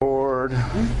board.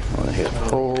 I'm going to hit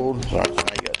hold. Sorry, I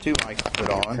got two mics to put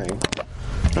on. Okay.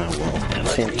 I will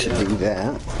attempt to do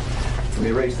that. Let me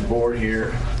erase the board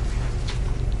here.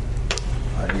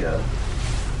 I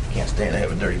can't stand to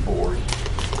have a dirty board.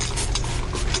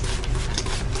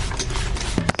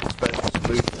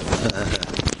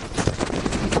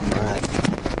 Right.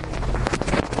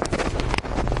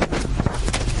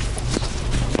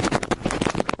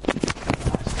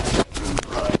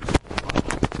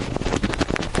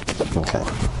 Okay. I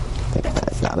think I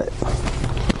got it.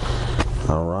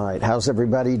 All right. How's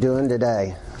everybody doing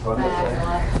today?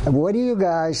 What do you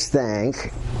guys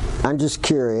think? I'm just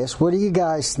curious. What do you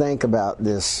guys think about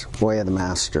this Way of the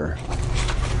Master?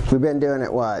 We've been doing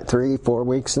it, 3-4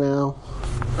 weeks now?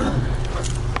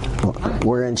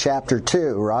 We're in chapter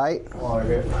 2, right?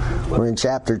 We're in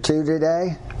chapter 2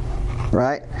 today,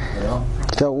 right? Yeah.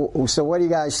 So what do you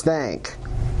guys think?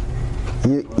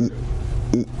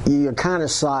 You're kind of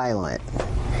silent.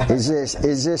 Is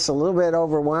this a little bit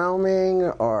overwhelming,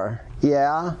 or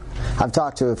yeah? I've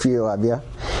talked to a few of you.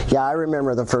 Yeah, I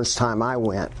remember the first time I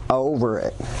went over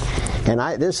it, and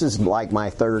this is like my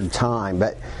third time,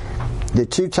 but the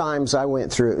 2 times I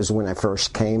went through it was when I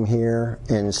first came here,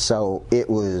 and so it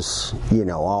was,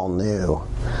 all new,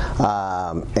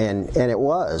 and it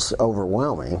was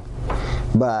overwhelming.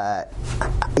 But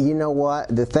you know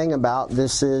what? The thing about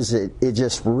this is it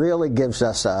just really gives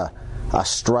us a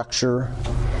structure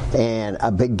and a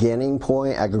beginning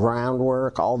point, a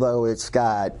groundwork. Although it's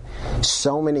got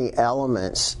so many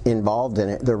elements involved in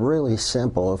it, they're really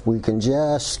simple. If we can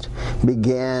just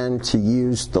begin to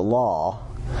use the law.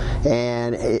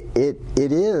 And it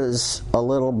is a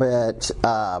little bit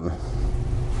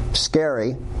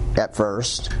scary at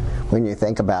first when you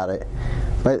think about it.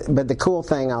 But the cool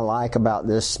thing I like about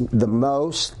this, the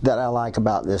most that I like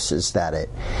about this, is that it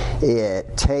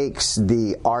takes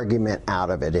the argument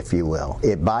out of it, if you will.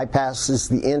 It bypasses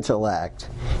the intellect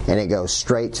and it goes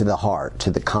straight to the heart, to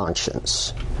the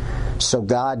conscience. So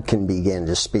God can begin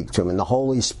to speak to him, and the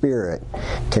Holy Spirit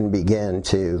can begin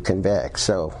to convict.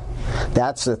 So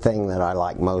that's the thing that I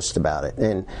like most about it.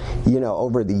 And,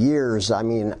 over the years,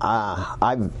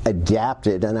 I've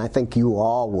adapted, and I think you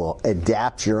all will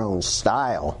adapt your own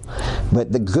style.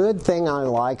 But the good thing I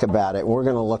like about it, we're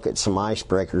going to look at some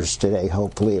icebreakers today,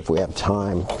 hopefully, if we have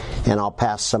time, and I'll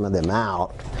pass some of them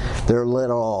out. They're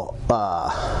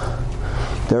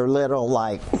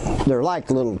like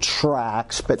little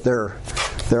tracks, but they're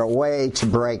a way to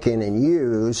break in and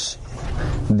use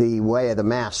the Way of the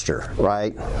Master,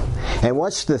 right? And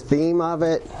what's the theme of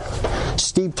it?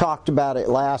 Steve talked about it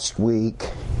last week.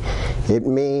 It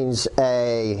means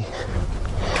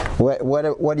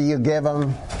what do you give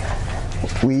them?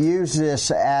 We use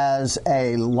this as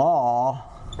a law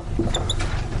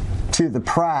to the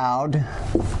proud,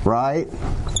 right?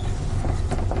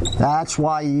 That's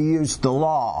why you use the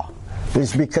law.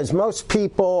 Is because most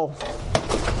people...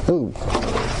 Ooh,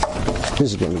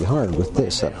 this is going to be hard with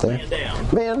this up there.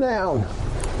 Man down.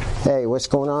 Hey, what's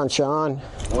going on, Sean?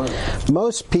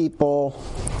 Most people,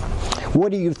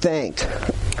 what do you think?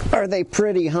 Are they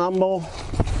pretty humble?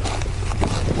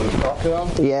 When you talk to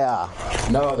them? Yeah.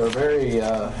 No, they're very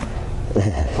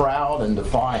proud and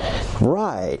defiant.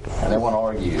 Right. And they want to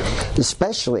argue.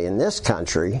 Especially in this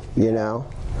country,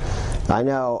 I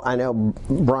know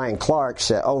Brian Clark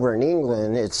said over in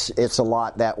England it's a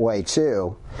lot that way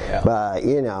too. Yeah. But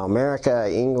America,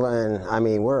 England,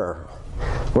 we're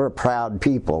a proud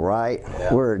people, right?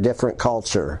 Yeah. We're a different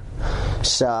culture.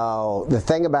 So the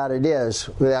thing about it is,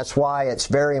 that's why it's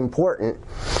very important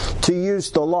to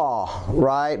use the law,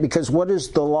 right? Because what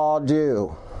does the law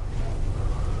do?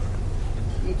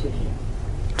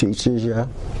 Teaches you.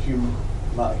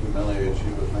 Not humiliates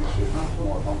you, but makes you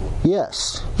more humble.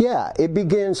 Yes. Yeah. It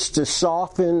begins to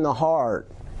soften the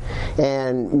heart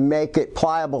and make it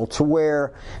pliable to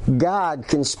where God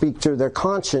can speak to their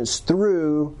conscience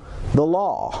through the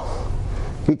law.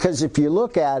 Because if you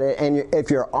look at it, and if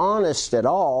you're honest at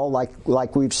all,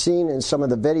 like we've seen in some of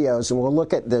the videos, and we'll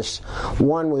look at this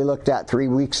one we looked at 3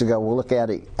 weeks ago. We'll look at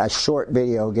a short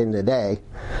video again today,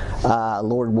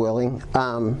 Lord willing.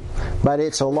 But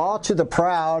it's a law to the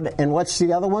proud, and what's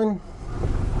the other one?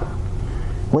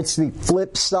 What's the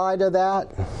flip side of that?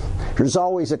 There's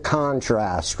always a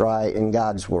contrast, right, in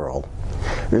God's world.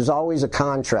 There's always a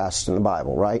contrast in the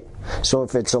Bible, right? So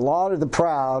if it's a law to the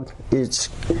proud, it's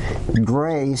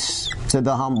grace to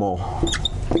the humble.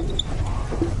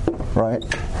 Right?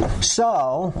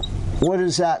 So, what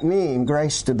does that mean,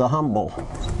 grace to the humble?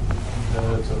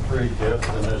 It's a free gift,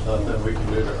 and there's nothing we can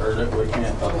do to earn it. We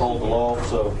can't uphold the law,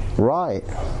 so... Right.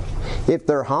 If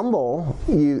they're humble,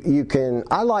 you can...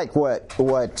 I like what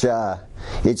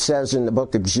it says in the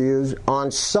book of Jude,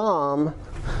 on some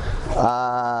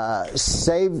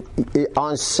saving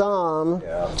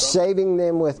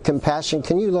them with compassion.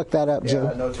 Can you look that up, Jim?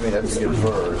 Yeah, I know what you mean. That's a good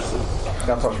verse.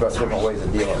 God talks about different ways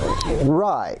of dealing with it.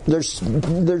 Right.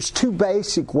 There's two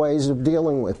basic ways of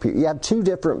dealing with people. You have two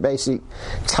different basic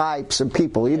types of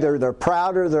people. Either they're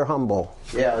proud or they're humble.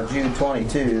 Yeah, Jude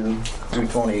 22 through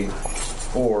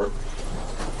 24.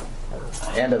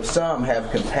 And of some have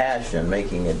compassion,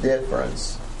 making a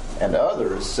difference, and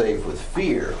others save with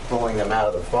fear, pulling them out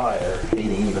of the fire,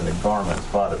 hating even the garment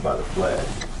spotted by the flesh.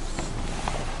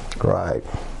 Right.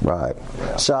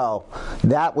 Yeah. So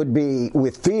that would be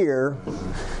with fear,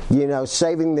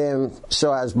 saving them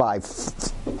so as by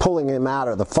pulling them out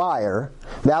of the fire.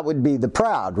 That would be the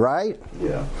proud, right?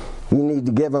 Yeah. You need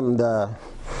to give them the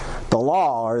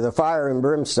law or the fire and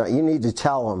brimstone. You need to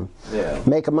tell them,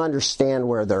 make them understand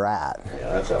where they're at.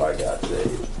 Yeah, that's how I got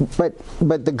saved. But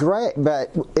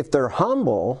if they're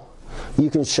humble, you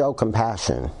can show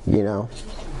compassion.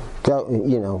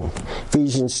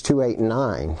 Ephesians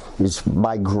 2:8-9 is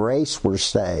by grace we're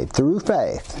saved through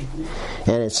faith,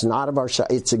 and it's not of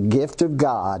ourselves. It's a gift of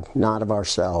God, not of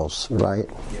ourselves. Right?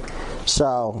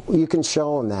 So you can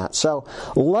show them that. So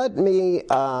let me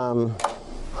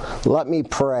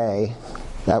pray.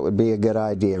 That would be a good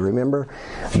idea. Remember,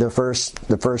 the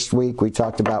first week we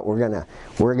talked about we're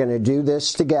gonna do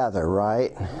this together,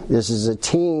 right? This is a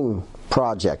team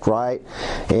project, right?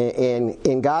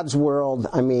 In God's world,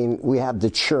 we have the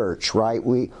church, right?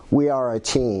 We are a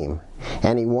team,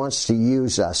 and He wants to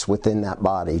use us within that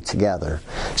body together.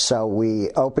 So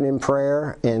we open in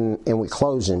prayer and we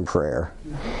close in prayer,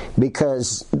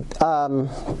 because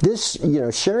this,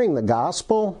 sharing the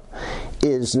gospel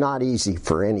is not easy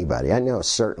for anybody. I know it's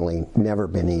certainly never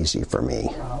been easy for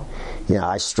me.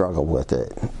 I struggle with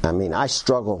it. I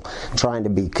struggle trying to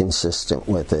be consistent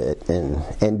with it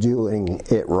and doing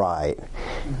it right.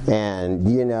 And,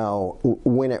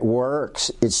 when it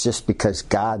works, it's just because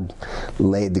God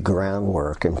laid the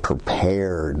groundwork and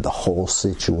prepared the whole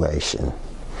situation.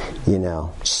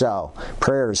 So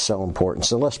prayer is so important.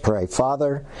 So let's pray.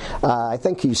 Father, I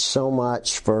thank you so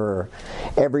much for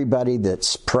everybody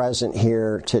that's present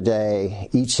here today,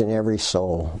 each and every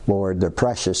soul. Lord, they're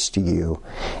precious to you,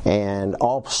 and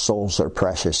all souls are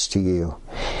precious to you.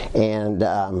 And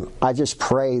I just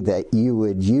pray that you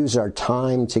would use our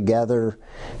time together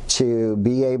to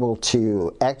be able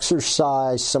to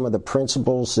exercise some of the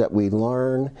principles that we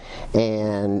learn,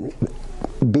 and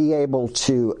be able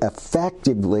to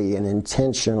effectively and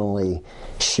intentionally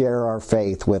share our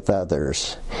faith with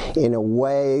others in a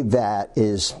way that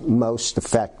is most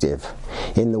effective,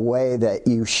 in the way that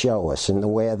you show us, in the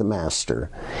way of the Master.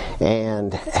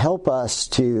 And help us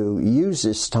to use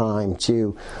this time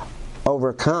to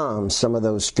overcome some of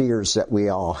those fears that we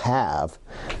all have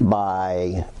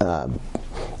by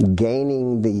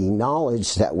gaining the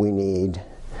knowledge that we need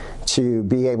to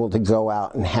be able to go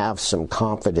out and have some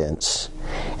confidence,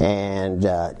 and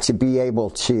to be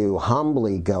able to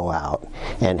humbly go out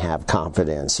and have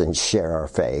confidence and share our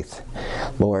faith.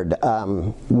 Lord,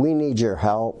 we need your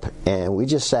help, and we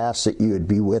just ask that you would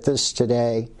be with us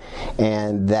today,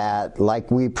 and that,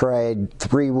 like we prayed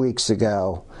 3 weeks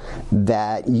ago,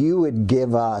 that you would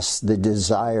give us the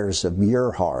desires of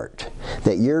your heart,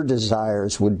 that your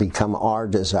desires would become our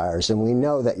desires. And we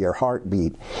know that your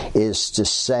heartbeat is to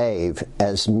save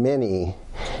as many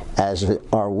as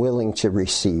are willing to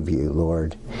receive you,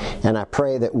 Lord. And I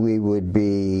pray that we would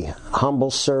be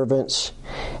humble servants,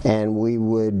 and we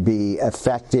would be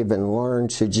effective and learn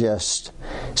to just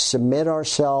submit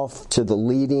ourselves to the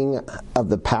leading of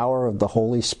the power of the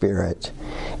Holy Spirit.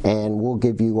 And we'll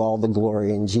give you all the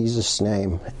glory in Jesus'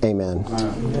 name. Amen.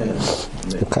 Amen.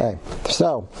 Okay.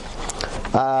 So,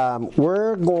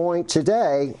 we're going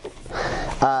today,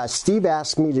 Steve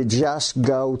asked me to just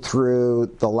go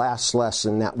through the last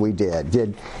lesson that we did.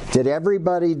 Did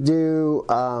everybody do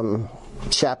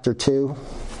chapter 2?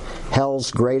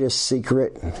 Hell's Greatest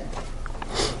Secret?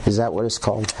 Is that what it's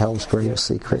called? Hell's Greatest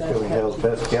Secret? Hell's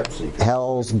Best Kept Secret.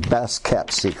 Hell's Best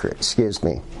Kept Secret. Excuse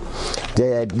me.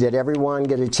 Did everyone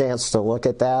get a chance to look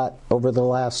at that over the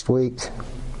last week?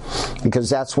 Because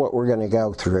that's what we're going to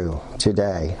go through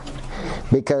today.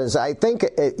 Because I think,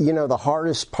 the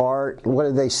hardest part, what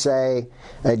do they say?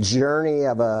 A journey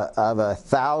of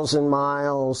 1,000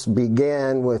 miles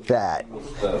begin with that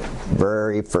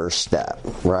very first step,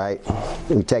 right?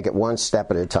 We take it one step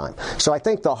at a time. So I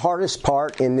think the hardest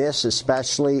part in this,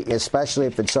 especially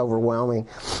if it's overwhelming,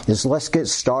 is let's get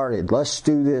started. Let's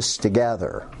do this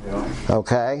together.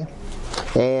 Okay?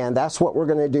 And that's what we're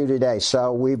going to do today.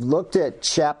 So we've looked at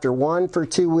chapter 1 for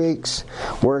 2 weeks.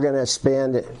 We're going to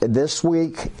spend this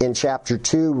week in chapter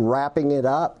 2 wrapping it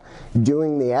up,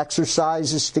 doing the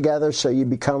exercises together so you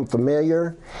become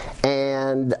familiar.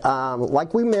 And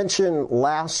like we mentioned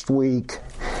last week,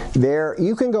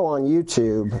 you can go on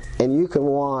YouTube and you can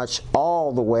watch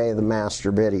all the Way of the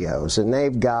Master videos. And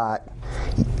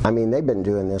they've been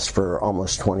doing this for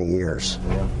almost 20 years.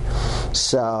 Yeah.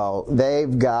 So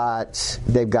they've got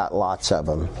lots of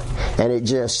them. And it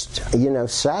just,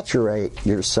 saturate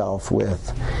yourself with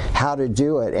how to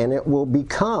do it. And it will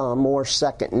become more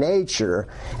second nature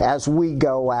as we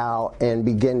go out and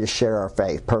begin to share our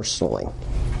faith personally.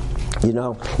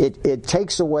 It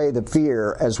takes away the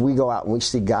fear as we go out and we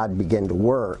see God begin to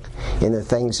work in the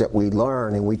things that we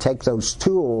learn, and we take those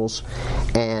tools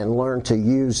and learn to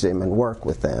use them and work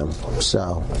with them.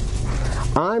 So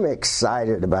I'm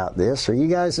excited about this. Are you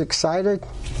guys excited?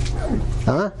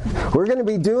 Huh? We're going to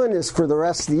be doing this for the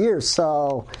rest of the year,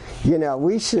 so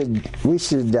we should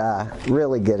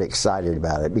really get excited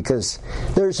about it, because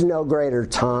there's no greater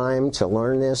time to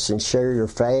learn this and share your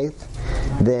faith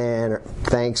than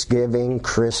Thanksgiving,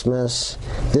 Christmas,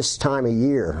 this time of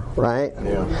year, right?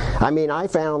 Yeah. I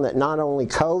found that not only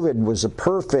COVID was a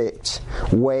perfect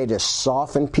way to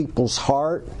soften people's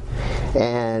heart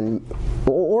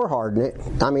or harden it.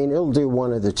 It'll do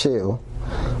one of the two.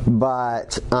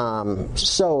 But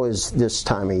so is this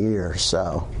time of year.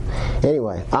 So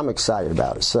anyway, I'm excited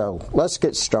about it. So let's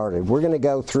get started. We're going to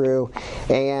go through,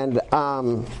 and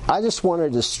I just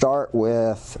wanted to start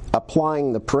with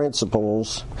applying the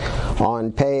principles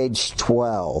on page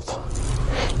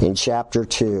 12 in chapter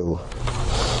 2.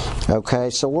 Okay,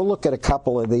 so we'll look at a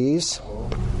couple of these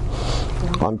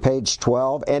on page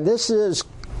 12. And this is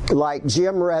like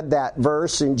Jim read that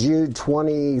verse in Jude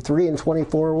 23 and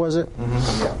 24, was it?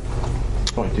 Mm-hmm. Yeah.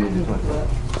 22 and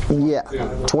 23. Yeah,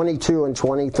 22 and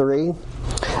 23.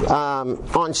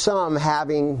 On some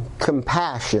having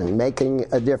compassion, making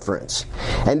a difference.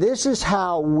 And this is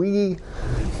how we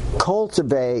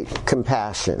cultivate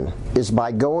compassion, is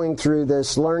by going through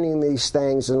this, learning these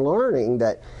things, and learning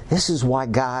that this is why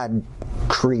God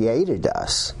created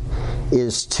us,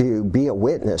 is to be a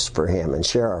witness for Him and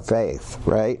share our faith,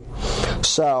 right?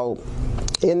 So,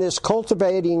 in this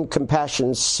cultivating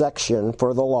compassion section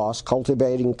for the lost,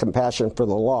 cultivating compassion for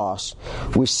the lost,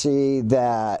 we see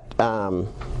that am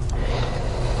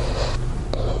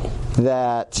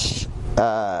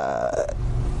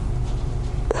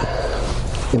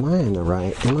I in the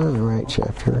right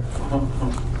chapter?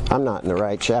 I'm not in the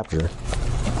right chapter.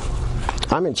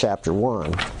 I'm in chapter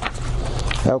 1.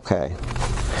 Okay.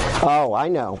 Oh, I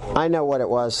know what it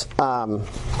was.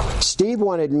 Steve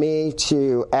wanted me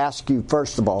to ask you,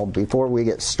 first of all, before we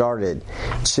get started,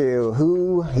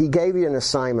 he gave you an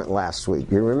assignment last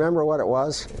week. You remember what it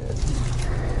was?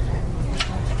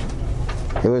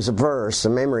 It was a verse, a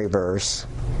memory verse,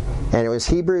 and it was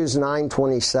Hebrews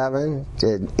 9:27.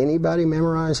 Did anybody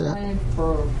memorize that? Planned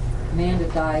for man to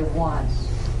die once,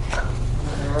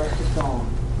 and the rest is gone.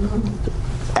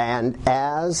 And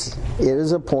as it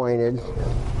is appointed,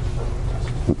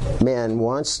 man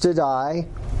wants to die,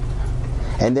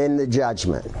 and then the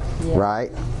judgment,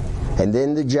 right? And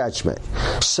then the judgment.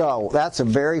 So that's a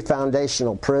very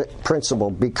foundational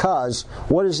principle, because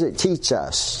what does it teach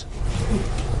us?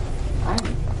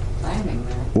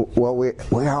 Well,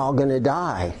 we're all going to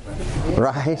die,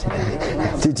 right?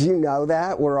 Did you know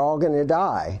that? We're all going to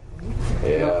die.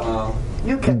 Yeah.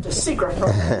 You kept a secret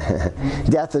from me.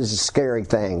 Death is a scary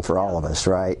thing for all of us,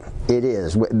 right? It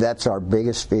is. That's our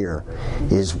biggest fear,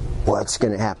 is what's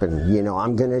going to happen.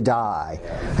 I'm going to die.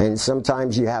 And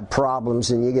sometimes you have problems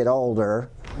and you get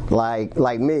older, like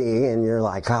me, and you're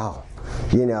like, oh,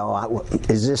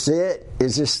 is this it?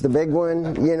 Is this the big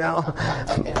one?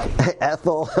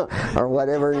 Ethel, or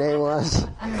whatever her name was.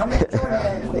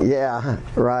 Yeah,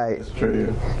 right. That's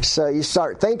true. So you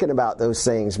start thinking about those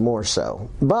things more so.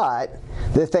 But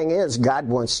the thing is, God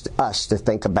wants us to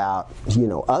think about,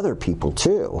 other people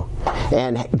too,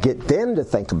 and get them to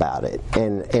think about it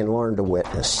and learn to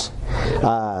witness.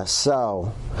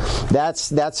 So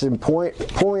that's a point.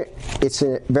 It's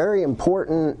a very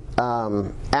important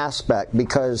aspect,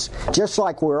 because just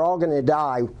like we're all going to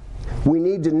die, we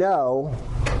need to know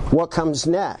what comes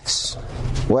next.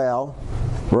 Well,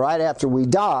 right after we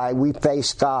die, we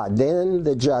face God, then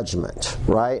the judgment,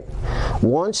 right?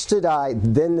 Once to die,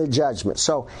 then the judgment.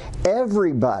 So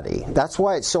everybody, that's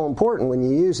why it's so important when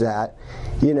you use that,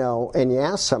 you know, and you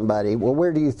ask somebody, well,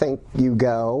 where do you think you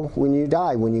go when you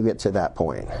die, when you get to that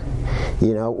point?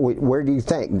 You know, where do you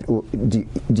think?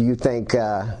 Do you think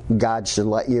God should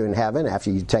let you in heaven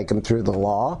after you take them through the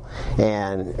law?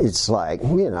 And it's like,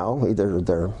 you know, either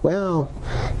they're, well,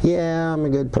 yeah, I'm a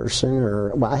good person,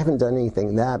 or, well, I haven't done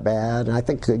anything that bad, and I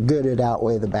think the good would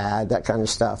outweigh the bad, that kind of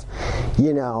stuff.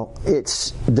 You know,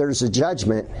 there's a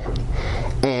judgment,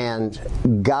 and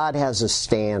God has a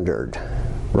standard,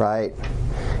 right?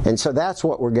 And so that's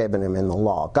what we're giving him in the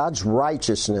law. God's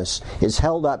righteousness is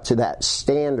held up to that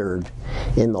standard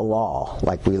in the law,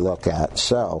 like we look at.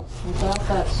 So, without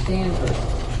that standard,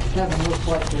 heaven looks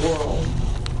like the world.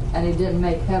 And he didn't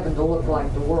make heaven to look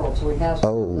like the world, so he has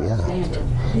that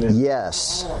standard.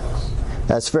 Yes.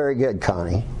 That's very good,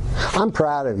 Connie. I'm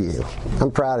proud of you.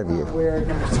 I'm proud of you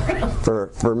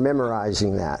for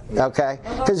memorizing that. Okay?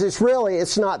 Because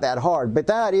it's not that hard. But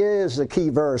that is the key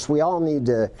verse. We all need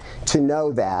to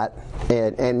know that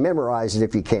and memorize it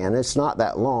if you can. It's not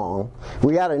that long.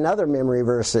 We got another memory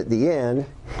verse at the end.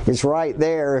 It's right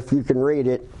there if you can read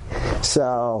it.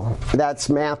 So that's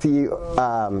Matthew.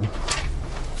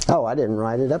 I didn't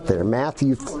write it up there.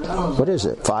 Matthew, what is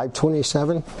it?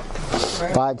 5:27?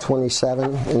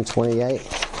 5:27 and 28.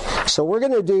 So we're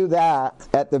going to do that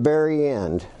at the very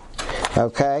end,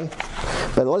 okay?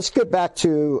 But let's get back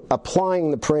to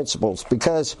applying the principles,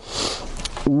 because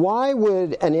why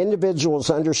would an individual's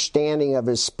understanding of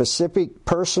his specific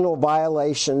personal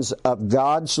violations of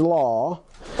God's law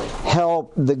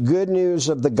help the good news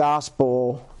of the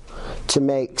gospel to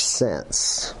make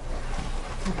sense?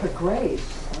 The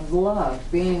grace of love,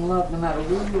 being loved no matter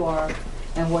who you are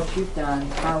and what you've done,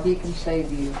 how he can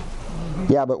save you.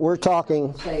 Yeah, but we're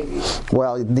talking,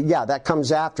 well, yeah, that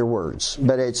comes afterwards,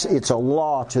 but it's a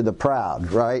law to the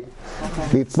proud, right?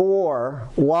 Okay. Before,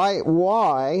 why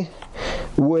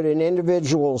would an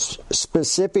individual's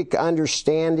specific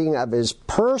understanding of his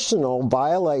personal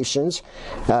violations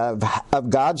of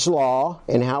God's law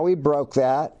and how he broke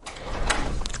that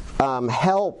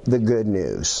help the good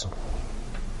news?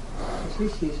 He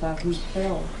sees how he's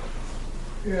failed.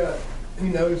 Yeah, he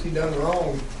knows he done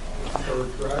wrong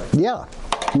first, right? Yeah.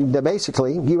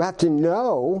 Basically, you have to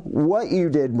know what you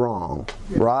did wrong,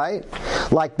 right?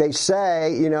 Like they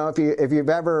say, you know, if you've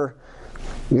ever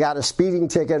got a speeding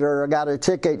ticket or got a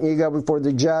ticket and you go before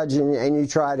the judge and you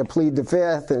try to plead the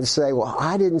fifth and say, well,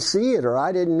 I didn't see it or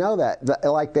I didn't know that.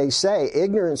 Like they say,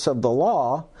 ignorance of the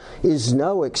law is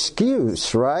no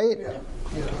excuse, right?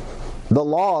 Yeah. The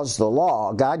law is the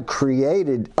law. God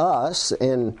created us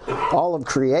and all of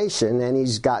creation, and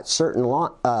He's got certain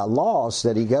laws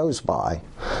that He goes by.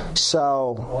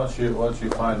 So once you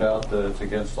find out that it's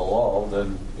against the law,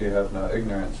 then you have no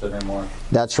ignorance anymore.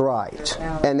 That's right,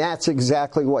 and that's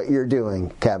exactly what you're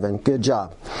doing, Kevin. Good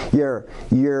job.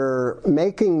 You're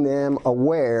making them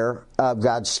aware of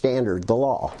God's standard, the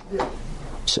law,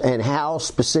 and how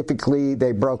specifically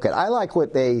they broke it. I like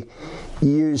what they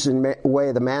use in Way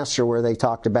of the Master, where they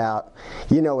talked about,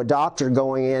 you know, a doctor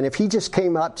going in, if he just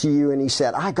came up to you and he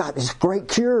said, I got this great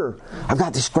cure, I've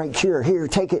got this great cure, here,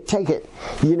 take it,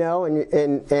 you know,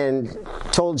 and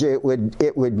told you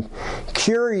it would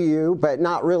cure you, but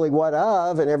not really what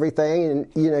of and everything, and,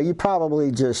 you know, you probably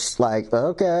just like,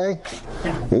 okay,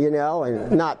 you know,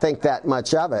 and not think that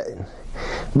much of it.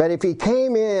 But if he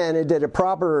came in and did a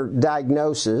proper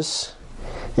diagnosis,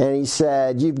 and he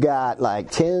said, you've got like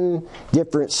 10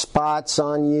 different spots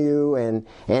on you, and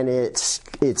it's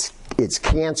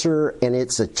cancer, and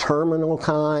it's a terminal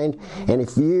kind, and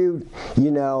if you're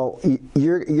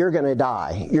going to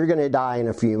die. You're going to die in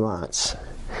a few months.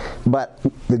 But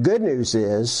the good news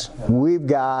is we've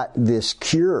got this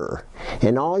cure,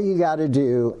 and all you got to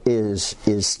do is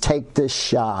take this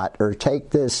shot or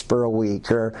take this for a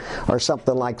week or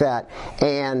something like that,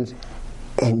 and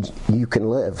you can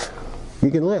live. You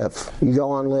can live. You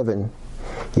go on living,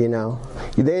 you know.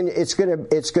 Then it's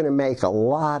gonna make a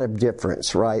lot of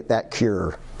difference, right? That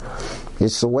cure.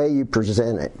 It's the way you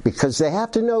present it, because they have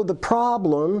to know the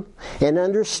problem and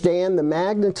understand the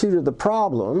magnitude of the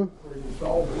problem,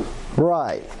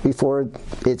 right? Before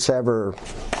it's ever,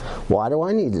 why do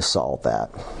I need to solve that,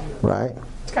 right?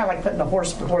 It's kind of like putting the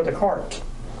horse before the cart.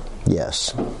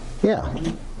 Yes. Yeah.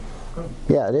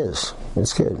 Yeah, it is.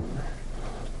 It's good.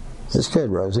 It's good,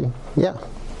 Rosie. Yeah.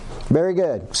 Very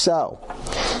good. So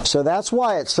that's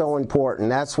why it's so important.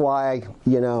 That's why,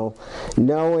 you know,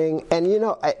 knowing, and you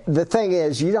know, the thing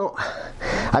is,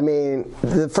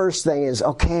 the first thing is,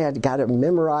 okay, I've got to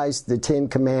memorize the 10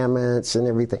 Commandments and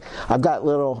everything. I've got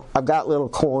little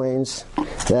coins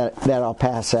that I'll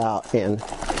pass out, and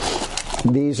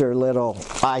these are little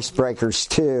icebreakers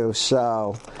too.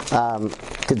 So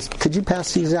Could you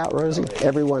pass these out, Rosie?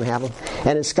 Everyone have them?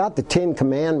 And it's got the 10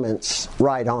 Commandments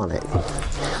right on it.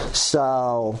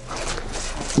 So,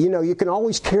 you can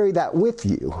always carry that with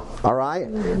you, all right?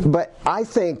 But I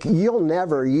think you'll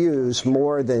never use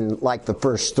more than like the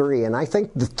first 3. And I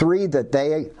think the 3 that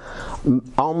they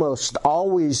almost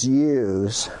always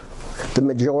use the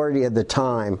majority of the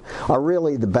time are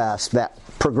really the best, that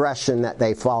progression that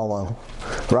they follow,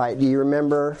 right? Do you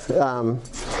remember?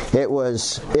 It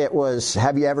was,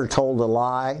 have you ever told a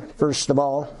lie, first of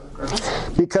all?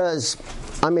 Because,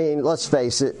 let's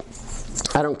face it,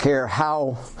 I don't care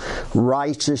how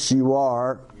righteous you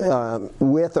are,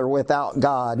 with or without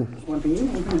God,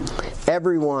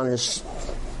 everyone is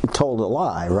told a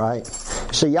lie, right?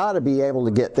 So you ought to be able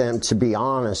to get them to be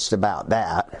honest about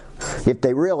that. If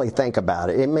they really think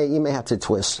about it, you may have to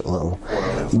twist a little.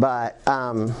 But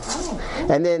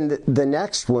and then the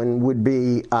next one would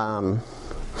be I'm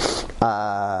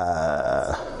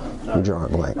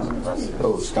drawing a blank.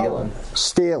 Oh, stealing.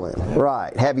 Stealing,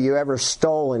 right. Have you ever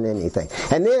stolen anything?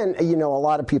 And then, a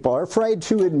lot of people are afraid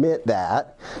to admit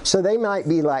that. So they might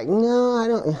be like, no, I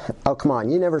don't. Oh, come on,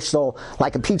 you never stole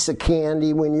like a piece of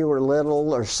candy when you were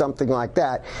little or something like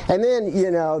that. And then,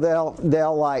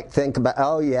 they'll like think about,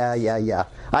 oh, yeah,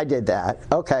 I did that.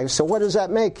 Okay, so what does that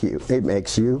make you? It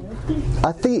makes you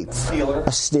a thief.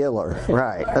 A stealer,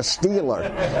 right. A stealer.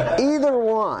 Either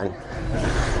one.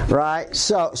 Right?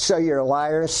 So you're a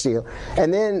liar, a stealer.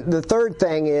 And then the third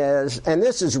thing is, and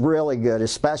this is really good,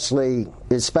 especially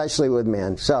with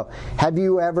men. So, have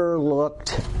you ever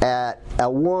looked at a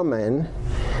woman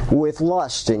with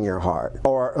lust in your heart?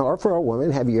 Or for a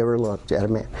woman, have you ever looked at a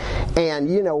man? And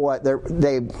you know what?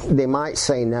 They might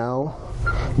say no,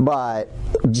 but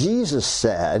Jesus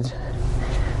said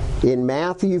in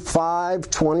Matthew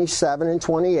 5:27 and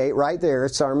 28, right there,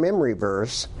 it's our memory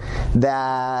verse,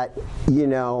 that,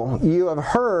 you have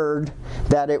heard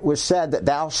that it was said that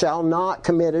thou shalt not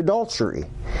commit adultery.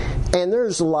 And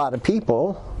there's a lot of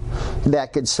people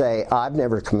that could say, I've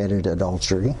never committed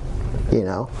adultery.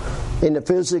 In the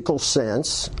physical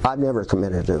sense, I've never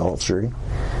committed adultery.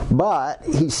 But,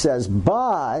 he says,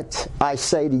 but I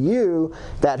say to you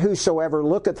that whosoever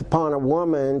looketh upon a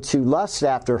woman to lust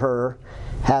after her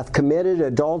hath committed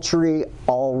adultery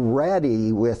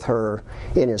already with her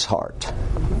in his heart.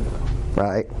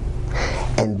 Right?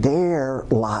 And there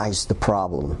lies the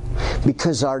problem.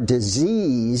 Because our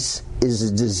disease is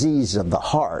a disease of the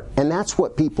heart. And that's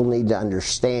what people need to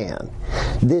understand.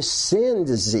 This sin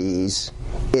disease,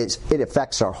 it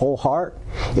affects our whole heart.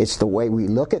 It's the way we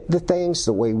look at the things,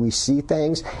 the way we see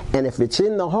things. And if it's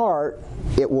in the heart,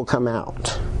 it will come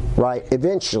out. Right?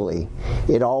 Eventually,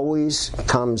 it always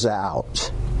comes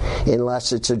out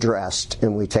unless it's addressed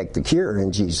and we take the cure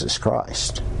in Jesus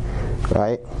Christ.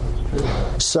 Right?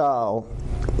 So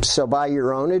by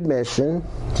your own admission,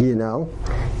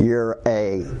 you're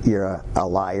a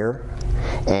liar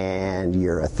and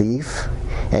you're a thief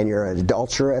and you're an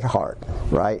adulterer at heart,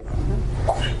 right?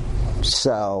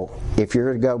 So if you're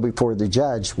going to go before the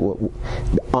judge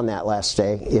on that last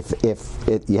day, if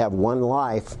you have one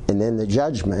life and then the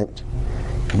judgment,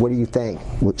 what do you think?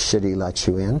 Should he let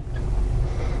you in?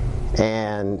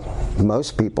 And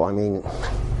most people,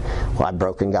 I've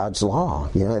broken God's law.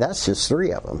 That's just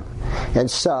 3 of them. And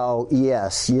so,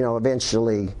 yes,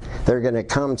 eventually they're going to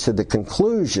come to the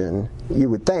conclusion, you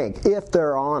would think, if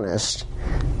they're honest,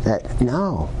 that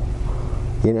no.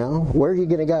 Where are you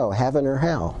going to go? Heaven or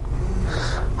hell?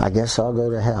 I guess I'll go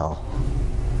to hell.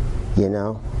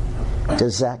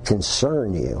 Does that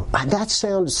concern you? That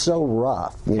sounds so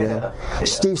rough, Yeah.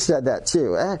 Steve said that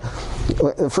too.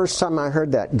 The first time I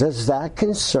heard that, does that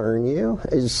concern you?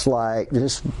 It's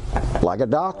just like a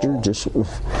doctor,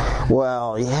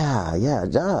 well, yeah,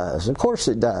 it does. Of course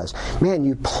it does. Man,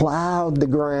 you plowed the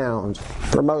ground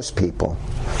for most people.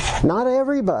 Not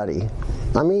everybody.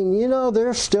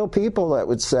 There's still people that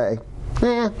would say,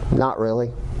 not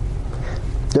really.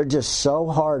 They're just so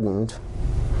hardened.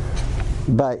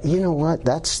 But you know what?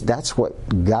 That's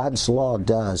what God's law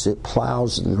does. It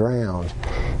plows the ground.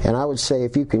 And I would say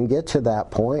if you can get to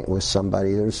that point with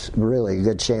somebody, there's really a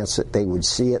good chance that they would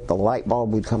see it, the light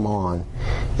bulb would come on,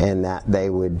 and that they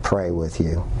would pray with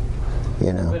you.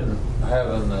 I've been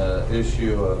having the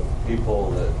issue of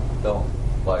people that don't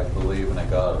believe in a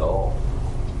God at all.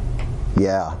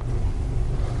 Yeah.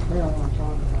 They don't want to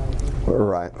talk about it.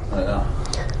 Right. Yeah.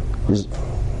 There's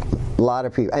a lot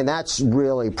of people, and that's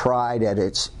really pride at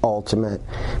its ultimate,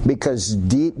 because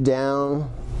deep down,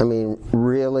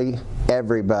 really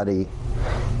everybody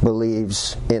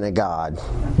believes in a God.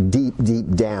 Deep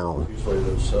down. Usually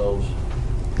themselves.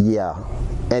 Yeah.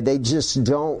 and they just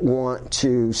don't want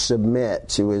to submit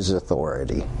to his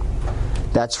authority.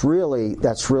 That's really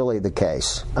the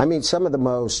case. I mean, some of the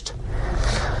most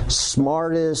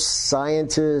smartest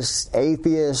scientists,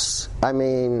 atheists, I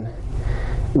mean,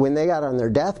 when they got on their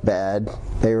deathbed,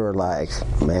 they were like,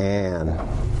 man,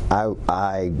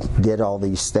 I did all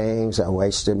these things, I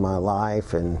wasted my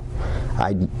life, and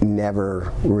I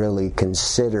never really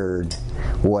considered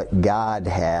what God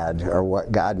had or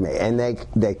what God made. And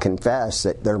they confess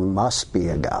that there must be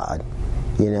a God.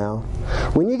 You know,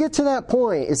 when you get to that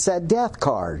point, it's that death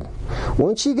card.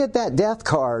 Once you get that death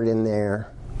card in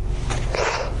there,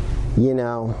 you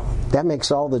know, that makes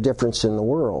all the difference in the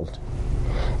world.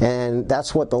 And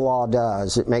that's what the law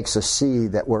does. It makes us see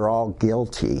that we're all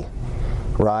guilty,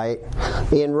 right?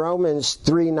 In Romans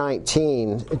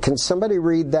 3:19, can somebody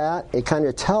read that? It kind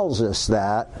of tells us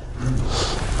that.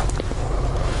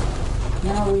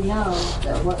 Now we know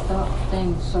that what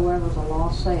things soever the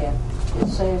law saith, it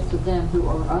saith to them who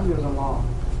are under the law,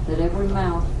 that every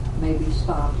mouth may be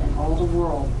stopped and all the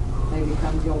world may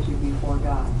become guilty before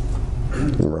God.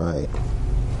 Right.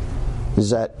 Is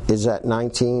that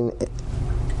 19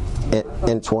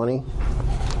 and 20?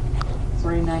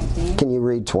 3:19. Can you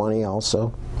read 20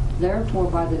 also? Therefore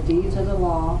by the deeds of the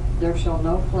law there shall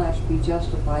no flesh be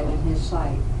justified in his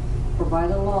sight, for by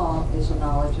the law is the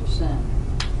knowledge of sin.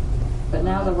 But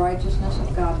now the righteousness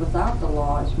of God without the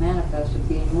law is manifested,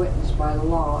 being witnessed by the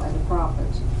law and the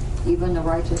prophets, even the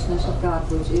righteousness of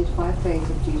God which is by faith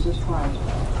of Jesus Christ,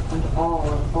 and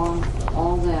upon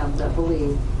all them that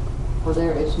believe. For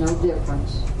there is no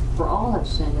difference. For all have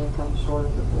sinned and come short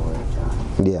of the glory of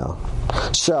God.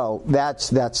 Yeah. So that's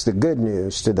the good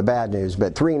news to the bad news.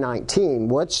 But 3:19,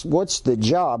 what's the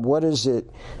job? What is it?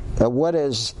 What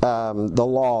does the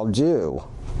law do?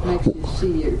 Makes you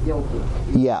see you're guilty.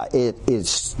 Yeah, it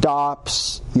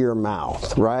stops your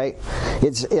mouth, right?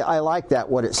 I like that,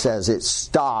 what it says. It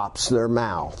stops their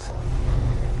mouth.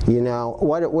 You know,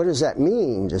 what does that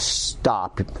mean, to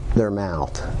stop their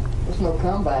mouth? There's no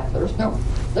comeback. There's no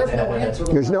answer.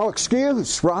 There's no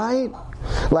excuse, right?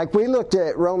 Like we looked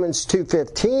at Romans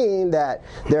 2:15, that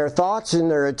their thoughts and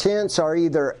their intents are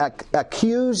either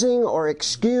accusing or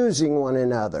excusing one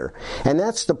another. And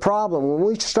that's the problem. When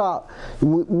we stop,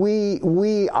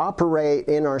 we operate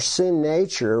in our sin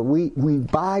nature, we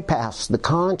bypass the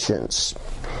conscience.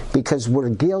 Because we're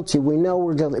guilty, we know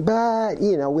we're guilty, but,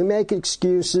 you know, we make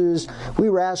excuses, we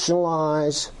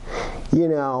rationalize, you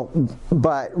know,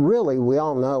 but really we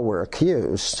all know we're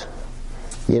accused.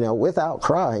 You know, without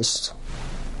Christ,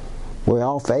 we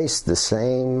all face the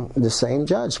same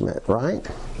judgment, right?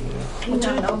 You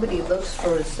know, nobody looks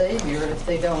for a Savior if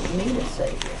they don't need a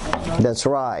Savior. That's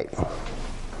right.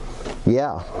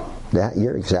 Yeah,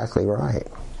 you're exactly right.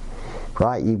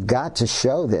 Right, you've got to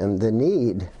show them the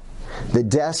need. The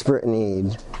desperate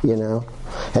need, you know,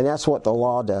 and that's what the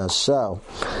law does. So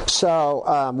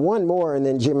one more, and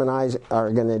then Jim and I are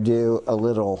going to do a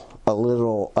little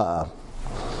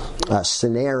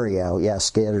scenario,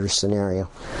 Scatter scenario.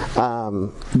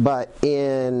 But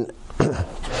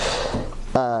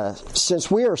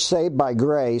since we are saved by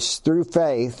grace through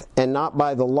faith and not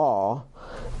by the law,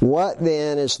 what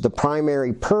then is the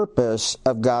primary purpose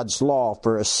of God's law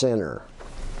for a sinner?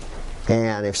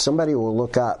 And if somebody will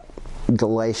look up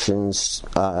Galatians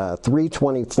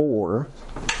 3:24,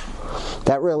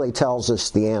 that really tells us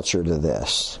the answer to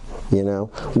this. You know,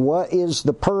 what is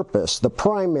the purpose, the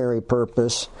primary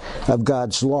purpose of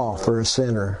God's law for a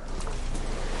sinner?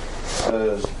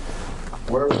 Says,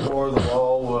 wherefore the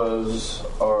law was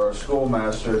our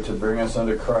schoolmaster to bring us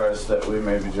unto Christ, that we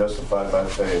may be justified by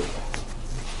faith.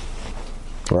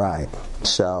 Right.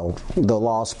 So the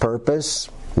law's purpose,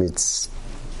 it's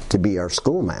to be our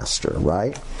schoolmaster,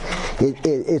 right?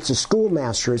 It's a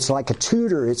schoolmaster. It's like a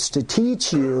tutor. It's to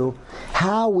teach you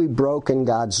how we've broken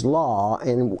God's law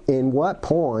and in what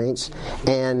points,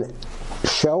 and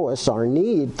show us our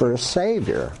need for a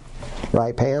Savior.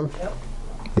 Right, Pam? Yep.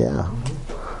 Yeah.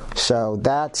 So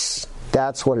that's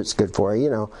what it's good for. You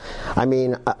know, I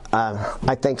mean,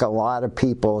 I think a lot of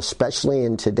people, especially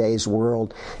in today's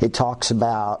world, it talks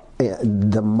about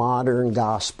the modern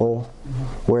gospel,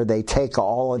 where they take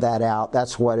all of that out.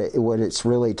 That's what it's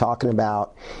really talking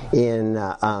about in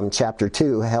chapter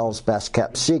 2, Hell's Best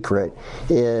Kept Secret,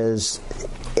 is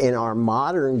in our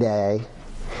modern day,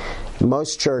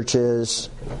 most churches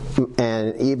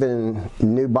and even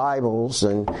new Bibles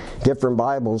and different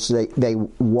Bibles, they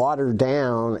water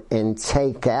down and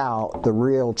take out the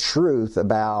real truth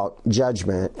about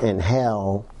judgment and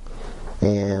hell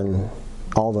and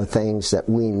all the things that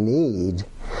we need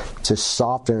to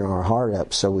soften our heart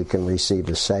up so we can receive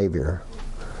a Savior.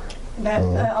 That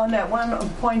on that one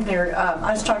point there,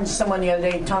 I was talking to someone the other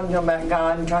day, talking about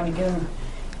God and trying to get them,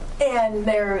 and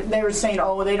they were saying,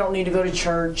 "Oh, they don't need to go to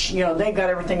church. You know, they got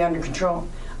everything under control."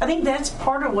 I think that's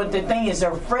part of what the thing is.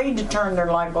 They're afraid to turn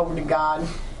their life over to God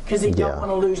because they don't want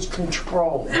to lose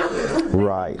control.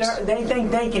 Right. They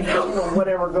think they can handle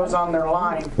whatever goes on in their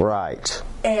life. Right.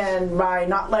 And by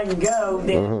not letting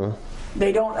go,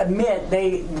 they don't admit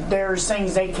there's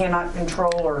things they cannot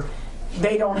control or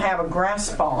they don't have a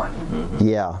grasp on.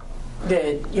 Yeah.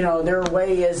 That, you know, their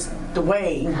way is the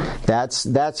way. That's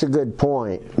a good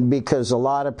point, because a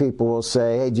lot of people will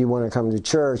say, "Hey, do you want to come to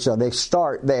church?" So they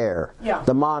start there. Yeah.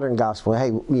 The modern gospel. Hey,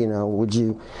 you know, would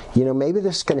you know, maybe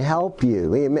this can help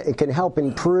you. It can help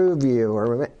improve you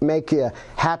or make you a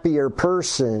happier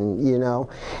person, you know.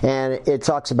 And it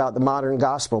talks about the modern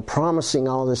gospel promising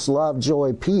all this love,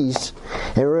 joy, peace,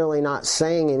 and really not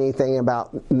saying anything about,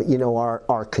 you know,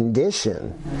 our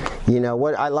condition. You know,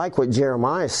 what I like what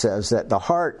Jeremiah says, that the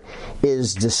heart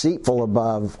is deceitful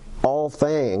above all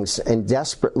things and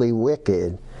desperately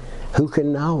wicked. Who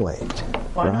can know it?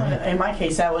 Well, right? In my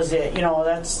case, that was it. You know,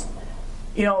 that's,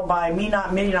 you know, by me not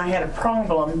admitting I had a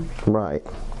problem, Right.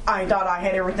 I thought I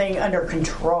had everything under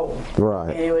control. Right.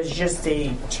 And it was just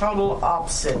the total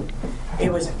opposite. It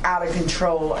was out of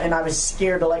control, and I was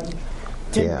scared to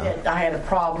admit I had a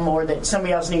problem or that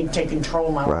somebody else needed to take control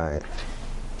of my life. Right.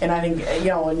 And I think, you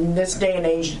know, in this day and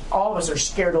age, all of us are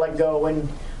scared to let go and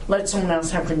let someone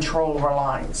else have control of our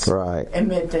lives. Right.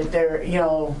 Admit that they're, you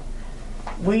know,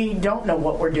 we don't know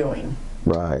what we're doing.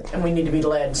 Right. And we need to be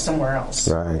led somewhere else.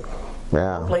 Right.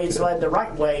 Yeah. Hopefully it's led the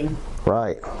right way.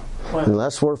 Right. Well,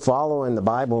 unless we're following the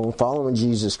Bible, following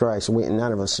Jesus Christ,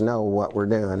 none of us know what we're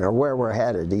doing or where we're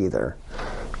headed either.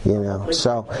 You know,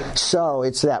 so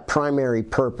it's that primary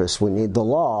purpose. We need the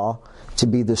law to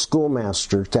be the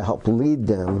schoolmaster to help lead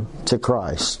them to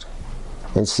Christ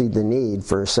and see the need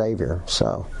for a Savior.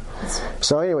 So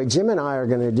anyway, Jim and I are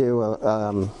going to do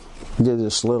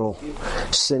this little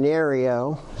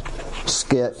scenario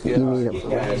skit. You need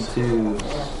to.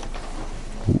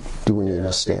 Do we need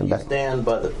to stand back? Stand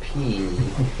by the P.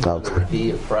 Okay. The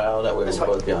P of proud. That way we'll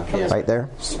both be on camera. Right there?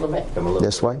 Come a little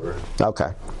This way? over.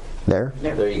 Okay. There?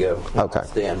 There you go. Okay.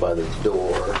 Stand by the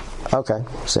door. Okay.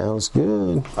 Sounds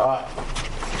good. All right.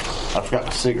 I forgot my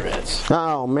cigarettes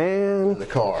Oh, man. in the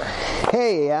car.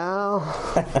 Hey, Al.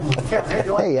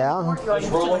 Hey, Al.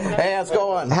 Hey, how's it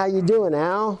going? How you doing,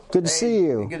 Al? Good to see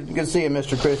you. Good to see you,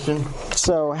 Mr. Christian.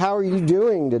 So, how are you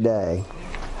doing today?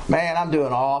 Man, I'm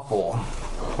doing awful.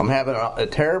 I'm having a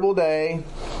terrible day.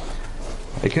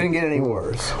 It couldn't get any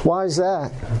worse. Why is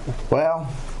that? Well,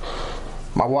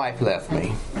 my wife left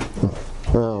me.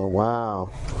 Oh, wow.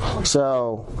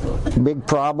 So, big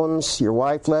problems. Your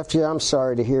wife left you? I'm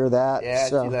sorry to hear that. Yeah,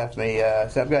 she left me.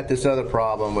 So I've got this other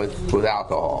problem with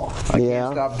alcohol. I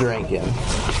can't stop drinking.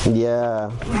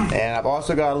 Yeah. And I've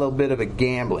also got a little bit of a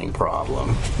gambling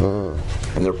problem.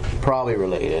 And they're probably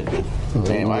related. But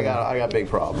damn, I got big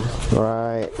problems.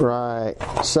 Right.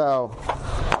 So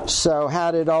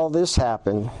how did all this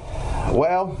happen?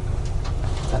 Well,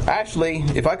 actually,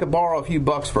 if I could borrow a few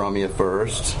bucks from you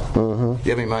first. Do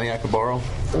you have any money I could borrow?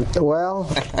 Well,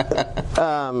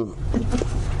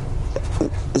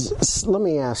 let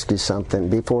me ask you something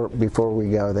before we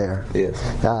go there. Yes.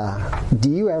 Do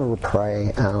you ever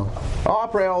pray, Al? Oh, I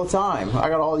pray all the time. I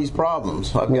got all these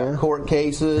problems. I've got court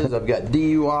cases. I've got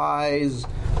DUIs.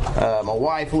 My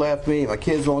wife left me. My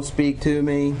kids won't speak to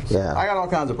me. Yeah. I got all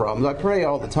kinds of problems. I pray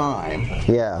all the time.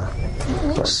 Yeah.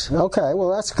 Okay, well,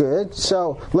 that's good.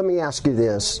 So let me ask you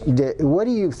this. What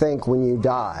do you think when you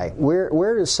die?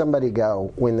 Where does somebody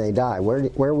go when they die?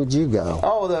 Where would you go?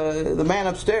 Oh, the man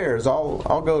upstairs.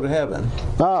 I'll go to heaven.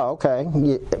 Oh, okay.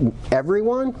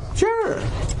 Everyone? Sure.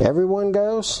 Everyone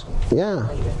goes? Yeah.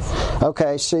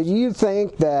 Okay, so do you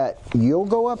think that you'll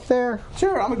go up there?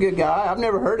 Sure, I'm a good guy. I've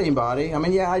never hurt anybody. I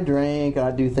mean, yeah, I drink and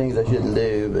I do things I shouldn't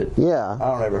do, but yeah,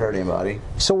 I don't ever hurt anybody.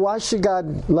 So why should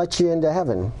God let you into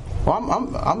heaven?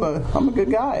 Well, I'm a good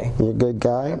guy. You're a good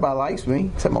guy. Everybody likes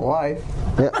me, except my wife.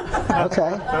 Yeah.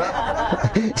 Okay.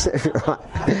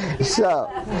 So.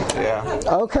 Yeah.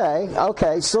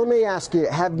 Okay. So let me ask you: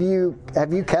 Have you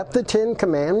kept the 10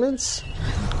 Commandments?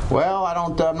 Well,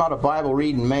 I'm not a Bible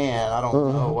reading man. I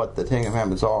don't know what the 10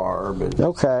 Commandments are, but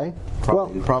okay.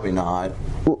 Probably not.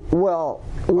 Well,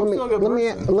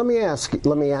 let me ask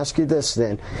you this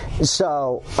then.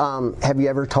 So, have you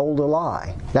ever told a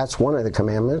lie? That's one of the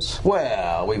commandments.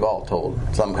 Well, we've all told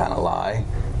some kind of lie.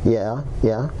 Yeah.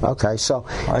 Okay. So,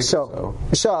 if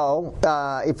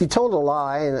you told a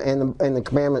lie and the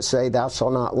commandments say thou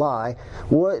shalt not lie,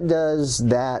 what does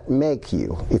that make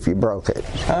you if you broke it?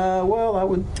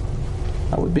 Well,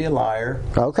 I would be a liar.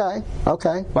 Okay.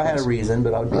 If I had a reason,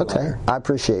 but I would be a liar. I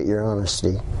appreciate your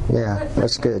honesty. Yeah,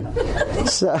 that's good.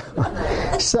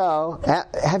 So,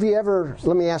 have you ever,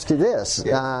 let me ask you this.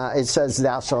 It says,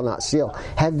 thou shalt not steal.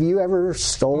 Have you ever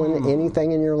stolen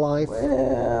anything in your life?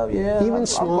 Well, yeah. Even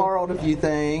small? I borrowed a few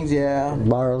things, yeah.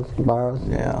 Borrowed?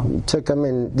 Yeah. You took them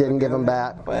and didn't give them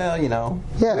back? Well,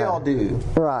 Yeah. we all do.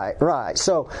 Right.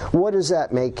 So, what does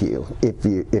that make you if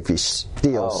you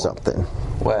steal something?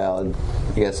 Well,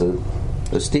 I guess a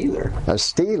stealer. A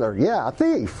stealer, yeah, a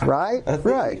thief, right? A thief,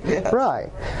 right, yeah.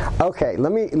 right. Okay,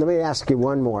 let me ask you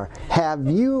one more. Have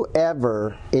you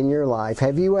ever, in your life,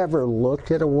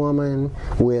 looked at a woman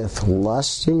with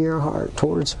lust in your heart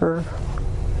towards her?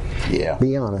 Yeah.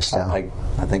 Be honest, Al.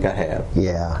 I think I have.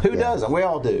 Yeah. Who doesn't? We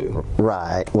all do.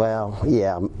 Right. Well,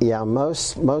 yeah.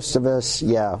 Most of us,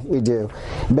 yeah, we do.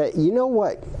 But you know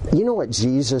what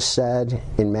Jesus said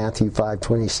in Matthew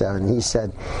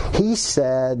 5:27? He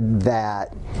said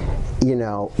that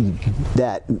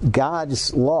that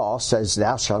God's law says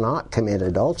thou shalt not commit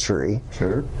adultery.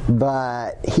 Sure.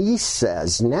 But he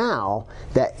says now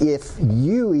that if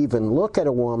you even look at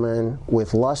a woman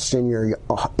with lust in your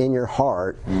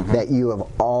heart, that you have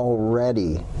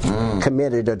already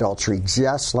committed adultery,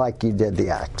 just like you did the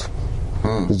act.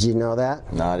 Did you know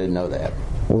that? No, I didn't know that.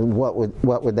 What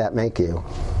would that make you?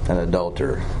 An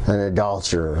adulterer. An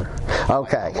adulterer.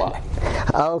 Okay.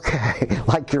 Okay,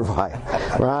 like your wife,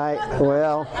 right?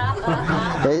 Well,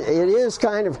 it is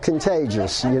kind of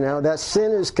contagious, that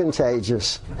sin is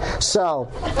contagious. So,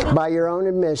 by your own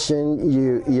admission,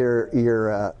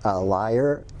 you're a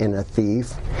liar and a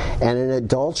thief and an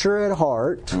adulterer at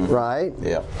heart, right?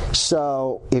 Yeah.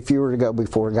 So, if you were to go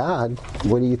before God,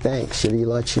 what do you think? Should He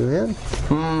let you in?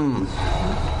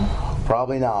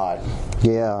 Probably not.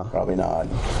 Yeah. Probably not.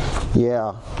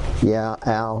 Yeah,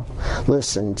 Al.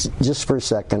 Listen, just for a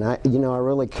second. I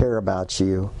really care about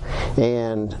you,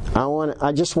 and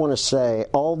I just want to say,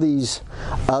 all these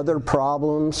other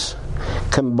problems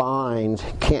combined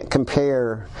can't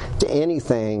compare to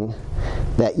anything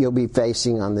that you'll be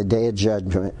facing on the day of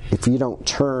judgment if you don't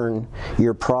turn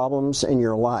your problems and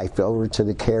your life over to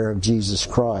the care of Jesus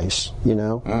Christ.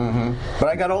 But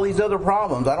I got all these other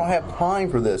problems. I don't have time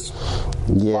for this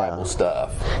Bible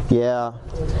stuff. Yeah.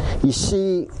 You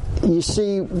see,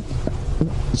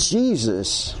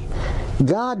 Jesus,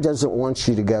 God doesn't want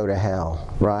you to go to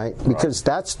hell, right? Because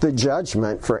that's the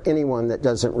judgment for anyone that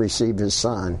doesn't receive His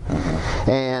Son.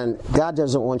 And God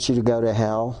doesn't want you to go to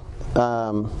hell.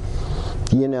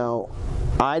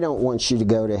 I don't want you to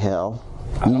go to hell.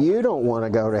 You don't want to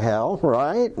go to hell,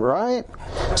 right?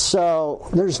 So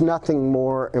there's nothing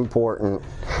more important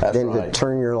than to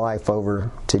turn your life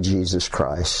over to Jesus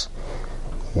Christ.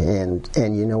 And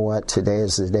you know what? Today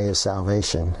is the day of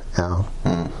salvation, Al.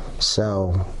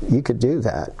 So you could do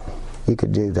that. You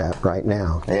could do that right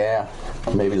now. Yeah,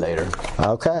 maybe later.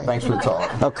 Okay. Thanks for the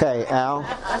talk. Okay, Al.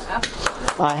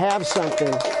 I have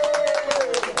something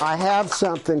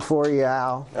for you,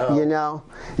 Al.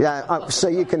 So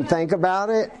you can think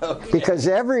about it, because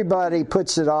everybody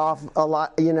puts it off a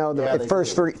lot. The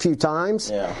first few times.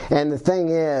 Yeah. And the thing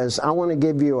is, I want to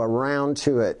give you a round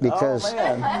to it, because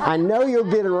I know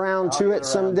you'll get around to it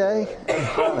someday.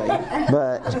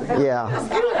 But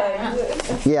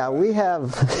yeah, we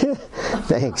have.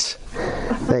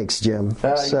 Thanks, Jim.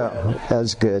 So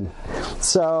that's good.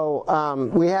 So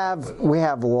we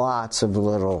have lots of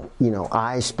little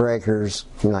icebreakers,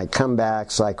 like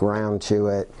comebacks, like round to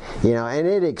it, and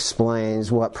it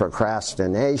explains what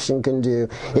procrastination can do.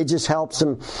 It just helps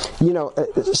them.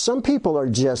 Some people are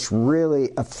just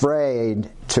really afraid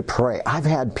to pray. I've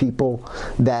had people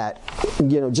that,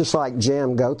 just like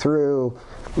Jim, go through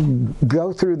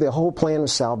the whole plan of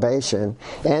salvation,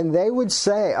 and they would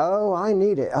say, "Oh, I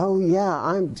need it. Oh, yeah,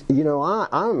 I'm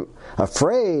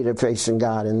afraid of facing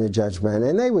God in the judgment,"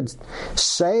 and they would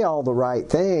say all the right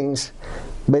things.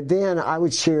 But then I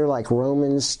would share like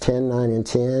Romans 10:9 and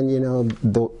 10,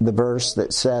 the verse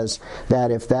that says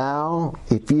that if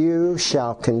you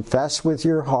shall confess with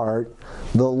your heart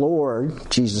the Lord,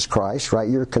 Jesus Christ, right?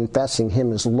 You're confessing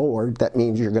Him as Lord. That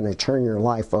means you're going to turn your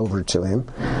life over to Him.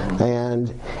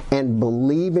 And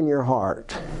believe in your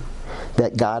heart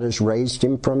that God has raised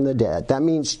Him from the dead. That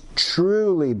means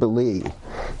truly believe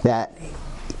that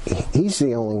He's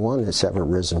the only one that's ever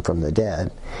risen from the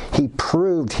dead. He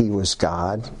proved He was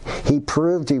God. He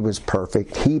proved He was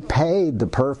perfect. He paid the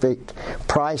perfect,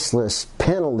 priceless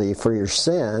penalty for your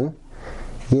sin.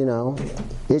 You know,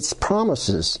 it's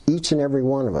promises, each and every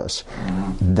one of us.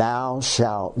 Thou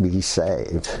shalt be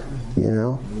saved, you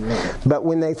know. But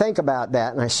when they think about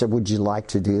that, and I said, would you like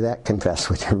to do that? Confess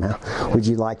with your mouth. Would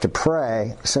you like to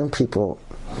pray? Some people,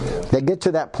 they get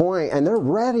to that point and they're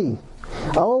ready.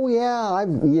 Oh yeah,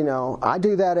 I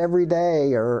do that every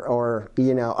day, or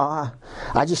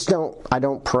I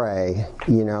don't pray,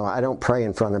 I don't pray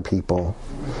in front of people,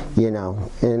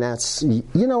 and that's,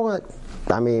 what,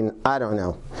 I mean, I don't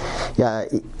know. Yeah,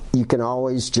 you can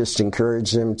always just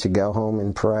encourage them to go home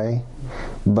and pray,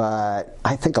 but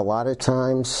I think a lot of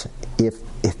times if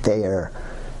they are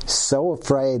so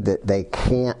afraid that they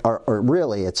can't, or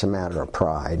really it's a matter of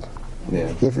pride.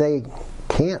 Yeah. If they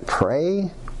can't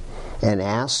pray and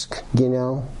ask,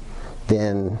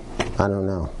 then I don't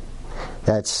know.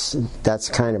 That's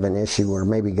kind of an issue where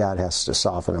maybe God has to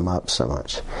soften them up so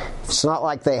much. It's not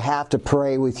like they have to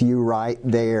pray with you right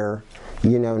there,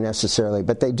 necessarily,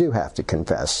 but they do have to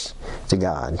confess to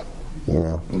God,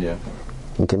 Yeah.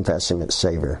 and confess Him as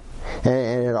Savior.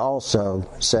 And it also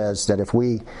says that if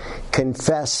we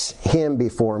confess Him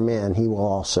before men, He will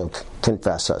also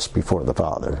confess us before the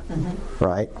Father. Mm-hmm.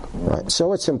 Right?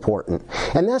 So it's important.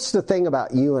 And that's the thing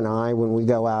about you and I when we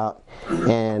go out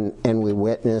and we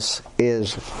witness,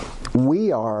 is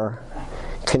we are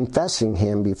confessing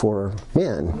Him before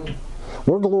men.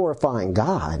 We're glorifying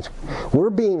God. We're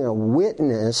being a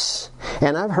witness.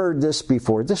 And I've heard this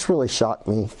before. This really shocked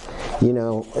me,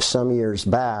 some years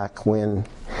back when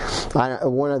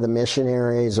one of the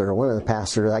missionaries or one of the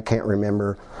pastors, I can't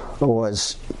remember,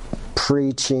 was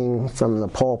preaching from the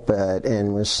pulpit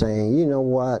and was saying, you know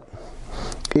what?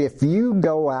 If you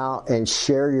go out and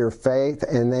share your faith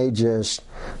and they just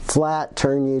flat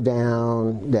turn you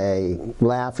down, they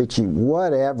laugh at you,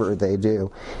 whatever they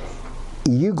do,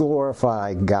 you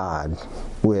glorify God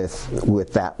with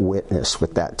that witness,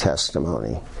 with that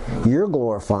testimony. You're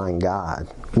glorifying God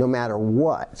no matter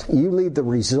what. You leave the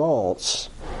results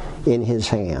in His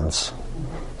hands,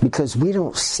 because we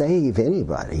don't save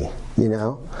anybody,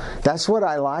 That's what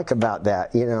I like about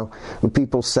that, when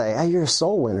people say, hey, you're a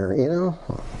soul winner,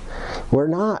 We're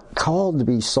not called to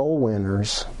be soul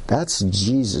winners. That's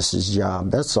Jesus' job.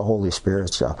 That's the Holy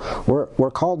Spirit's job.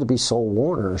 We're called to be soul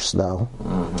warners, though.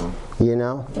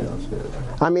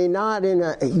 I mean, not in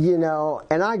a,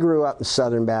 and I grew up in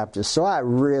Southern Baptist, so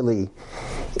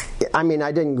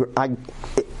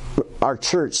our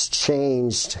church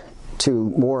changed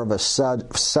to more of a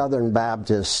Southern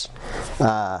Baptist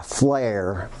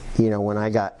flair, when I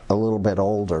got a little bit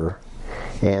older.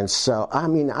 And so,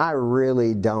 I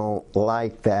really don't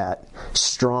like that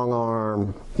strong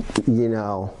arm,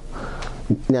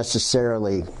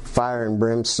 necessarily fire and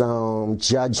brimstone,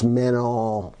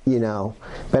 judgmental,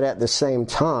 But at the same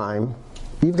time,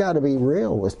 you've got to be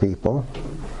real with people.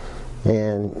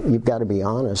 And you've got to be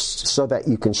honest so that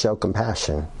you can show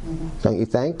compassion. Mm-hmm. Don't you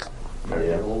think?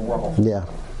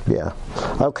 Yeah.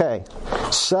 Okay.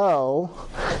 So,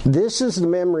 this is the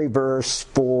memory verse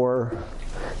for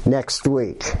next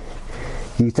week.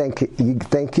 You think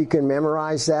you can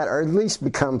memorize that, or at least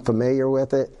become familiar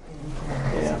with it?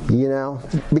 Yeah.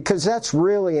 Because that's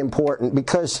really important,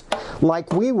 because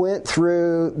like we went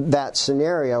through that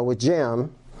scenario with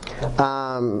Jim,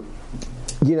 that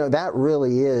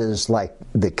really is like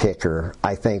the kicker,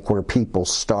 I think, where people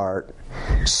start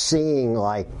seeing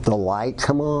like the light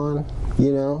come on,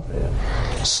 Yeah.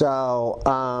 So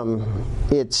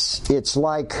it's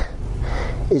like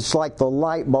the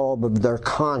light bulb of their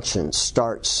conscience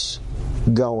starts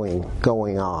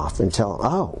going off and telling,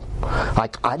 I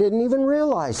didn't even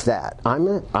realize that I'm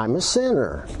a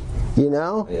sinner.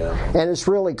 Yeah. And it's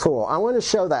really cool. I want to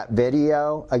show that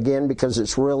video again because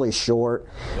it's really short.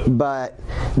 But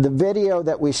the video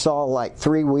that we saw like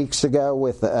 3 weeks ago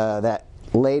with that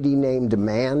lady named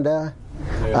Amanda,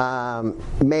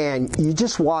 man, you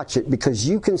just watch it because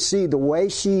you can see the way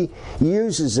she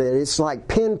uses it. It's like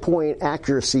pinpoint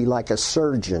accuracy, like a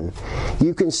surgeon.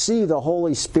 You can see the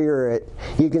Holy Spirit.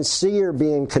 You can see her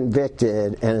being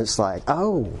convicted, and it's like,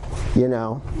 and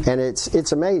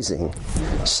it's amazing.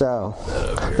 So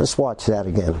let's watch that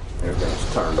again.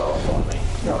 Everything's turned off on me.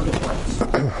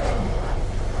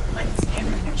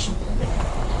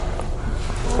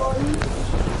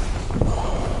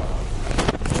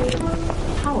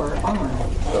 Power on.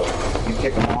 So you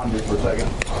kick them on just for a second.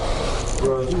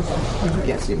 You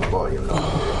can't see my volume though.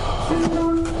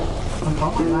 I'm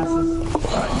talking glasses.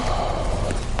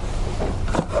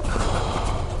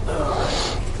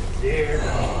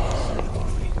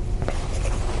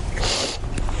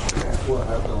 What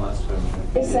happened last time?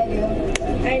 Yes, I do.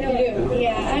 I know you do.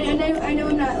 Yeah, I know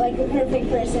I'm not like a perfect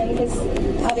person, because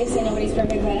obviously nobody's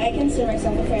perfect, but I consider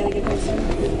myself a fairly good person.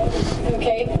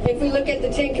 Okay, if we look at the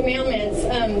Ten Commandments,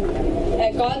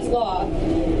 at God's law,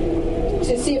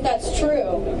 to see if that's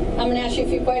true, I'm going to ask you a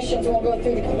few questions and we'll go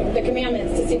through the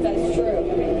commandments to see if that's true.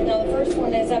 Now, the first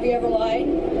one is, have you ever lied?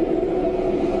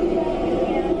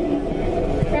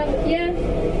 Probably, yeah.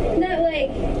 Not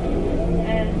like,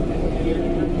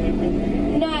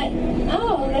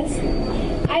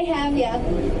 I have, yeah.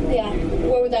 Yeah.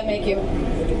 What would that make you?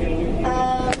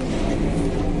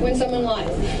 When someone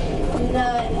lies?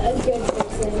 Not a good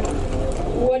person.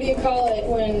 What do you call it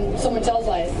when someone tells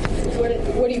lies?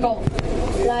 What do you call them?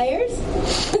 Liars?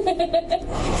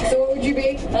 So what would you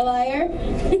be? A liar?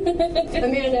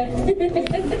 Amanda,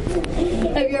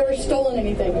 have you ever stolen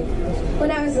anything? When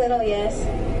I was little, yes.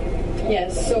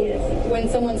 Yes. So when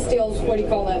someone steals, what do you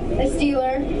call that? A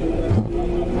stealer.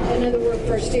 Another word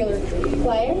for stealer.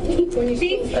 Liar? When you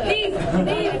steal stuff. Thief.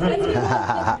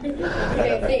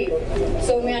 Okay, thief.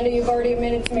 So Amanda, you've already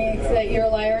admitted to me that you're a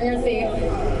liar and you're a thief.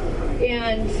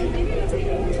 And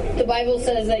the Bible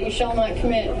says that you shall not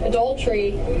commit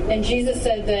adultery. And Jesus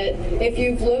said that if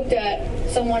you've looked at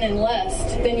someone in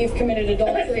lust, then you've committed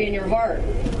adultery in your heart.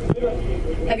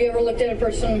 Have you ever looked at a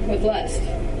person with lust?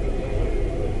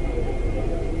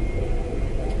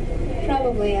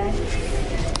 Probably, yeah.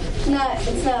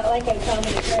 It's not like a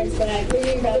common occurrence, but I When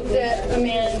you looked at a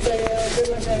man and said, "Oh, good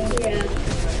one, yeah."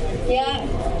 yeah.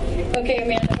 Okay,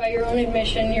 Amanda, by your own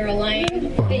admission, you're a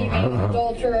lying, thieving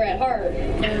adulterer at heart.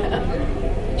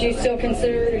 Do you still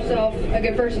consider yourself a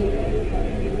good person?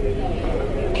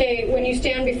 Okay, when you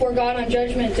stand before God on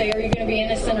Judgment Day, are you going to be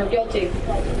innocent or guilty?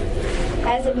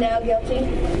 As of now, guilty.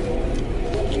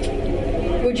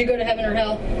 Would you go to heaven or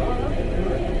hell?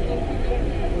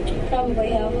 Probably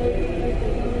hell.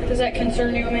 Does that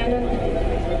concern you, Amanda?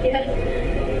 Yeah.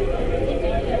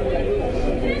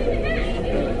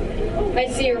 I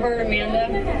see your heart, Amanda.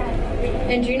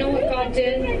 And do you know what God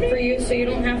did for you so you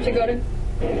don't have to go to...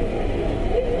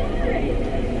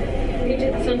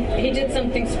 He did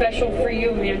something special for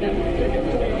you, Amanda.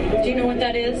 Do you know what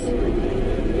that is?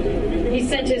 He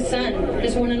sent his son,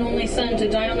 his one and only son, to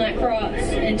die on that cross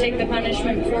and take the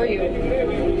punishment for you.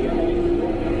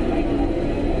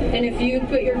 And if you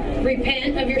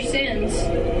repent of your sins,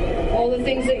 all the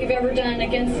things that you've ever done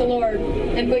against the Lord,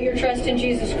 and put your trust in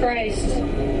Jesus Christ,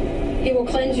 He will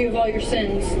cleanse you of all your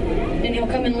sins, and He'll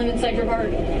come and live inside your heart.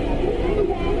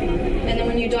 And then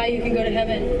when you die, you can go to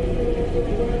heaven.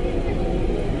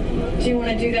 Do you want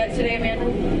to do that today, Amanda?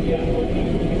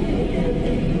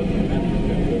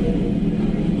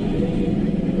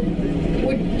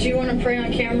 Do you want to pray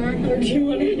on camera, or do you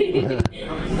want to... Would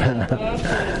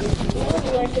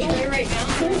you like to pray right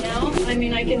now? I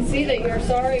mean, I can see that you're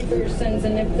sorry for your sins,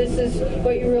 and if this is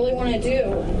what you really want to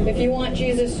do, if you want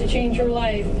Jesus to change your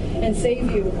life and save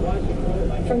you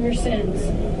from your sins,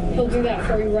 He'll do that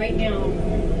for you right now.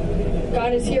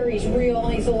 God is here, He's real,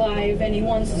 He's alive, and He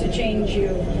wants to change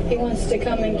you. He wants to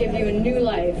come and give you a new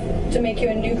life, to make you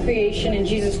a new creation in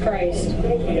Jesus Christ.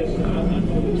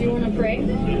 Do you want to pray?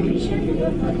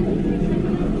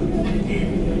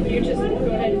 You just go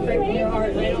ahead and pray from your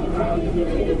heart.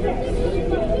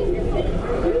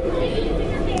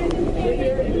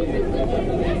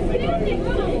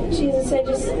 Jesus, I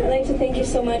just like to thank you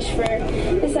so much for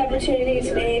this opportunity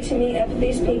today to meet up with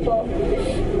these people.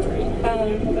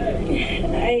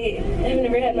 I have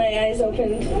never had my eyes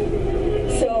opened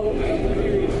so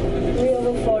real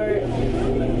before.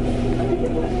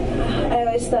 I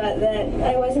always thought that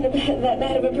I wasn't that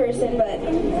bad of a person, but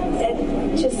it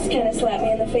just kind of slapped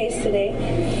me in the face today.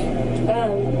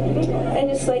 I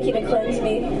just like you to cleanse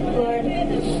me, Lord,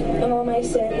 of all my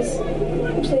sins.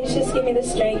 Please just give me the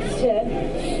strength to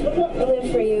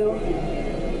live for you.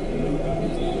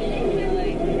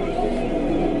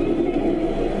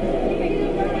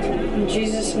 In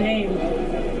Jesus' name.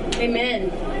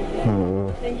 Amen.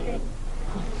 Thank you.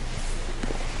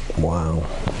 Wow.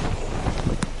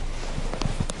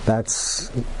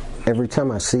 That's, every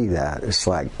time I see that, it's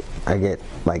like I get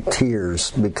like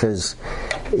tears, because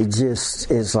it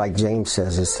just is like James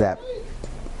says, it's that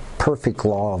perfect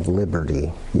law of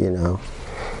liberty, you know.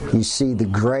 You see the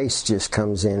grace just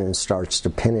comes in and starts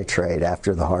to penetrate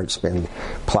after the heart's been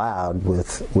plowed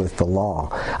with the law.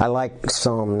 I like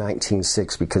Psalm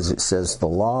 19:6 because it says, the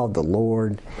law of the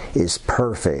Lord is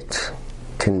perfect,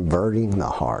 converting the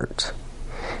heart.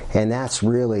 And that's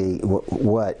really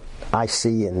what I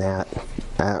see in that.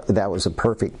 That was a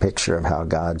perfect picture of how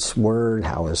God's Word,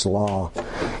 how His law,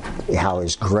 how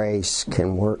His grace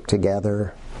can work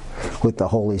together with the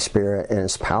Holy Spirit, and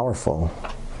it's powerful.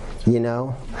 You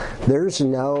know, there's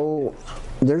no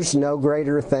there's no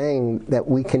greater thing that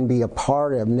we can be a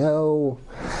part of. No,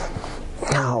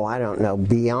 I don't know,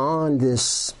 beyond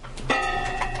this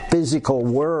physical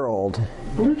world,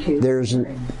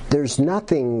 there's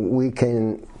nothing we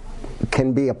can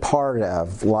be a part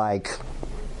of like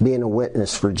being a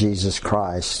witness for Jesus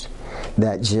Christ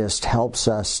that just helps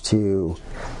us to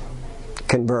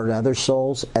convert other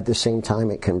souls. At the same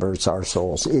time, it converts our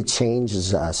souls. It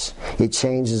changes us. It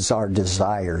changes our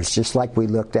desires, just like we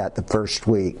looked at the first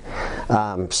week,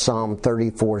 Psalm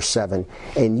 34:7.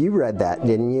 And you read that,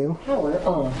 didn't you?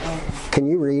 Can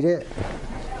you read it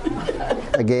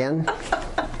again?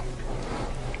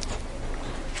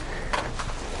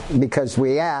 Because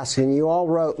we asked, and you all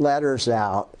wrote letters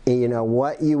out,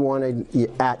 what you wanted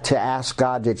to ask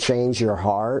God to change your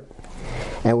heart.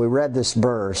 And we read this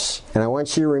verse, and I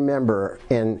want you to remember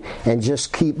and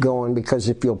just keep going, because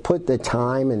if you'll put the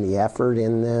time and the effort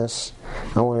in this,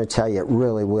 I want to tell you it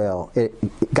really will.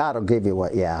 God will give you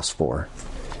what you ask for.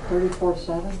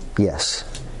 34:7? Yes.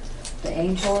 The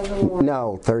angel of the Lord?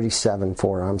 No,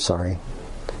 37:4, I'm sorry.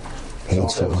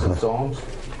 Angel. Psalms?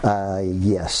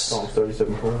 Yes. Psalms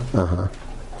 37:4? Uh-huh.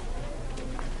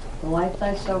 Delight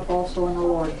thyself also in the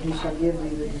Lord, he shall give thee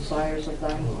the desires of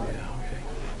thy heart.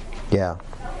 Yeah.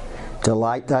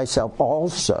 Delight thyself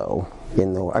also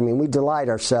in the Lord. I mean, we delight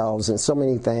ourselves in so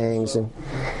many things. And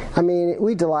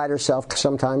we delight ourselves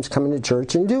sometimes coming to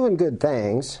church and doing good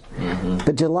things. Mm-hmm.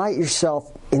 But delight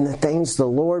yourself in the things the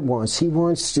Lord wants. He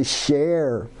wants to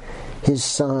share His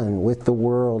Son with the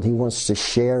world. He wants to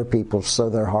share people so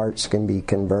their hearts can be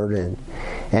converted.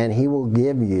 And He will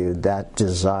give you that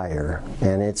desire.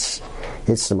 And it's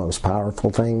the most powerful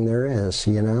thing there is,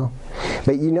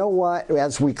 But you know what?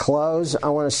 As we close, I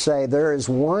want to say there is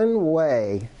one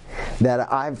way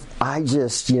that I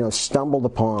just stumbled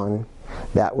upon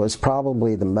that was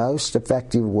probably the most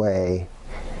effective way,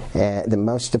 the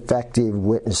most effective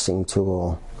witnessing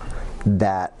tool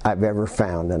that I've ever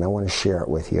found, and I want to share it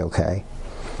with you, okay?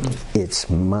 It's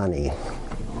money.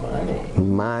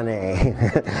 Money.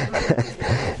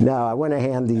 No, I want to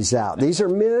hand these out. These are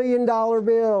 $1 million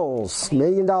bills. $1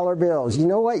 million bills. You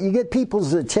know what? You get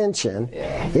people's attention.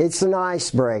 Yeah. It's an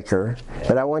icebreaker. Yeah.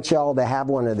 But I want you all to have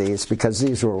one of these, because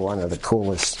these were one of the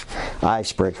coolest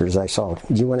icebreakers I saw.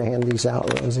 Do you want to hand these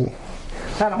out, Rosie?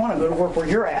 I don't want to go to work where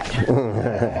you're at.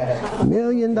 $1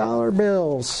 million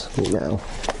bills.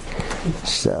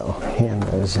 So, hand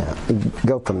those out.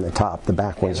 Go from the top. The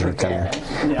back ones are coming.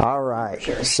 Yeah. All right.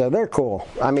 Sure. So they're cool.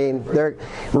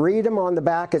 Read them on the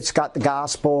back. It's got the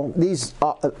gospel. These,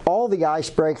 all the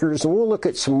icebreakers, and we'll look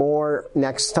at some more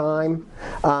next time.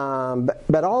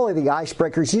 But all of the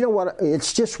icebreakers, you know what?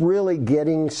 It's just really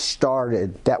getting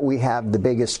started that we have the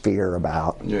biggest fear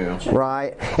about. Yeah.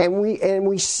 Right? And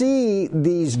we see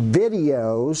these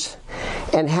videos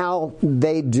and how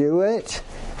they do it.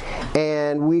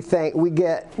 And we think we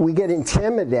get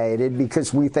intimidated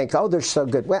because we think, oh, they're so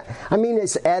good. Well,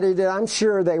 it's edited. I'm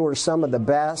sure they were some of the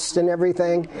best and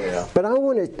everything. Yeah. But I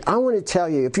want to tell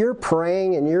you, if you're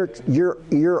praying and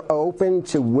you're open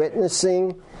to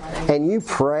witnessing, and you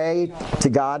pray to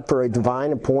God for a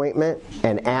divine appointment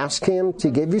and ask Him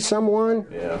to give you someone,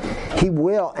 He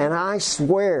will. And I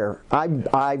swear,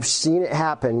 I've seen it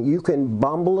happen. You can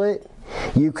bumble it.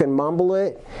 You can mumble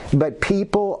it, but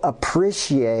people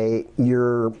appreciate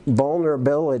your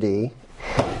vulnerability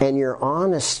and your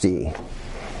honesty.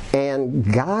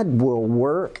 And God will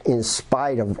work in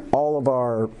spite of all of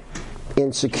our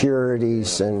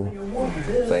insecurities and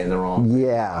saying the wrong.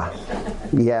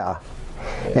 Yeah.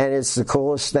 And it's the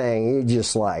coolest thing. You're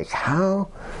just like, how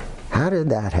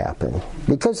did that happen?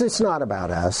 Because it's not about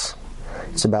us.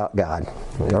 It's about God.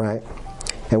 All right?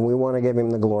 And we want to give Him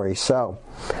the glory. So,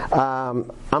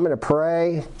 I'm going to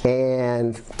pray,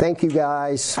 and thank you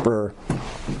guys for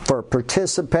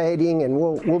participating, and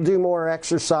we'll do more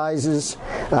exercises.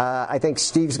 I think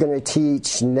Steve's going to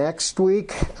teach next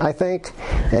week,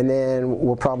 and then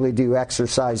we'll probably do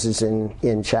exercises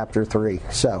in chapter 3.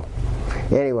 So,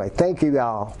 anyway, thank you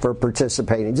all for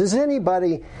participating. Does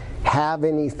anybody have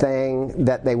anything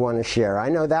that they want to share? I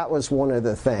know that was one of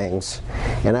the things,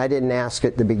 and I didn't ask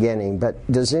at the beginning,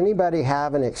 but does anybody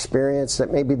have an experience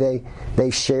that maybe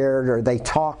they shared, or they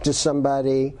talked to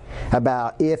somebody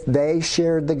about if they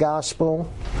shared the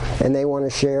gospel and they want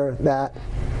to share that?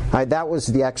 That was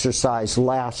the exercise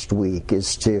last week,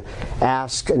 is to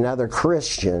ask another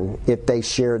Christian if they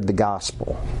shared the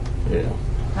gospel. Yeah.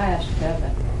 I asked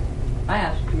Kevin. I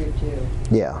asked you too.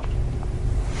 Yeah.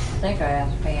 I think I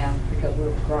asked Pam because we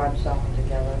were garage selling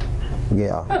together.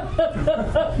 Yeah.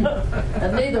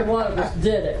 And neither one of us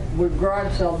did it. We're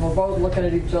garage selling. We're both looking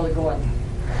at each other going,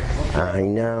 I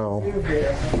know.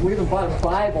 We even bought a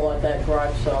Bible at that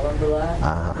garage sale. Remember that?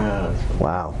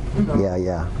 Wow.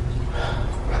 Yeah.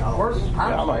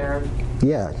 I'm scared.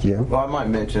 Yeah, Jim. Well, I might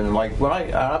mention, like, when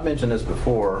I've mentioned this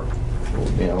before,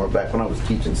 or back when I was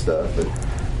teaching stuff, but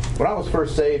when I was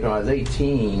first saved when I was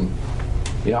 18,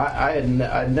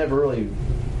 I'd never really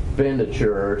been to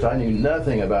church. I knew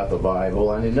nothing about the Bible.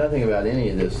 I knew nothing about any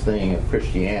of this thing of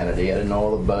Christianity. I didn't know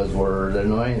all the buzzwords. I didn't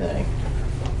know anything.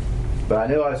 But I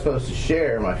knew I was supposed to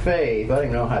share my faith, but I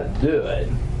didn't know how to do it.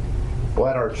 Well,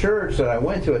 at our church that I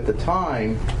went to at the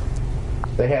time,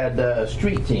 they had a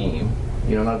street team.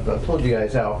 And I've told you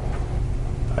guys how,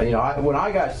 when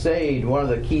I got saved, one of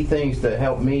the key things that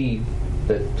helped me,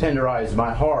 that tenderized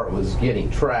my heart, was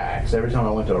getting tracts. Every time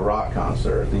I went to a rock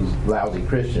concert, these lousy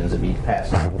Christians would be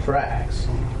passing out tracts.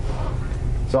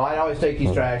 So I'd always take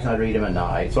these tracts and I'd read them at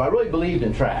night. So I really believed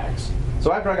in tracts.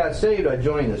 So after I got saved, I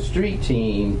joined the street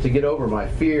team to get over my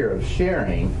fear of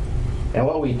sharing. And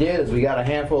what we did is we got a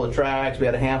handful of tracts. We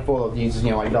had a handful of these,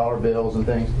 like dollar bills and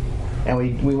things. And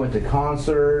we went to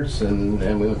concerts and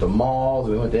we went to malls.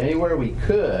 We went to anywhere we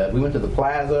could. We went to the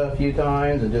plaza a few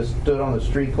times and just stood on the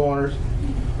street corners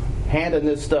handing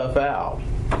this stuff out.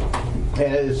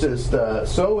 And it's just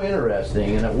so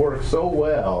interesting, and it works so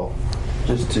well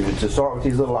just to start with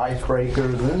these little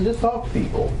icebreakers and then just talk to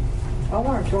people. I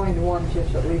want to join the one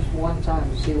just at least one time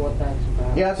to see what that's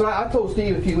about. Yeah, so I told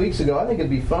Steve a few weeks ago, I think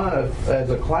it'd be fun if, as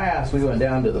a class, we went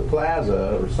down to the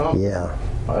plaza or something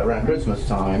around Christmas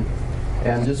time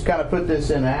and just kind of put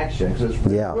this in action, because it's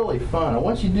really fun. And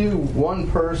once you do one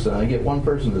person and get one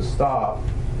person to stop,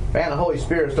 man, the Holy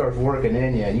Spirit starts working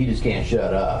in you, and you just can't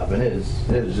shut up. And it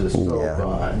is just so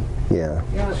fun. Yeah.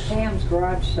 At Sam's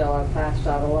garage sale, I passed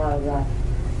out a lot of the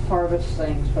harvest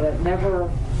things, but it never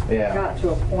got to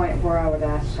a point where I would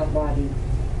ask somebody,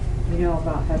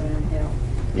 about heaven and hell.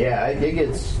 Yeah, it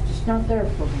gets just not there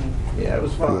for me. Yeah, it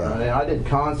was fun. Yeah. I mean, I did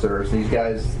concerts. These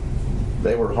guys,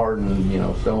 they were hardened,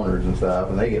 stoners and stuff,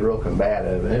 and they get real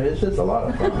combative, and it's just a lot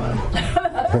of fun.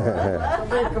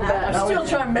 I'm still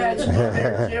trying to match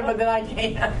there, Jim, but then I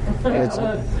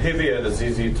can't. He'd be at a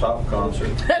ZZ Top concert.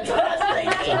 That's what I was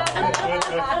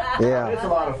thinking. Yeah. It's a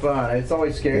lot of fun. It's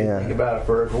always scary to think about it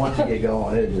first, but once you get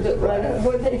going, it's just rad.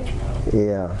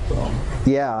 Yeah.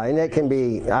 Yeah, and it can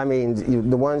be,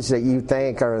 the ones that you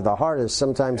think are the hardest,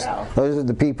 sometimes those are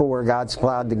the people where God's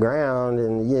plowed the ground,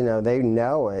 and, they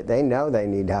know it. They know they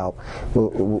need help.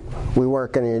 We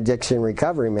work in an addiction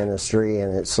recovery ministry,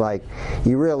 and it's like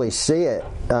you really see it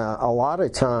a lot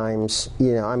of times.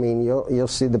 You'll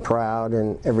see the proud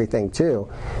and everything too,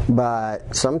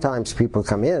 but sometimes people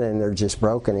come in and they're just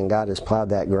broken, and God has plowed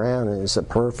that ground, and it's a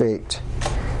perfect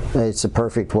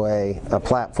way, a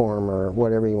platform or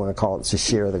whatever you want to call it, to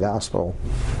share the gospel.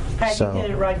 You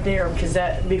did it right there, because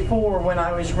before, when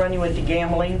I was running with the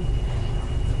gambling,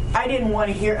 I didn't want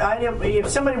to hear. If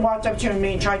somebody walked up to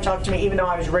me and tried to talk to me, even though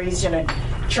I was raised in a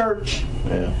church,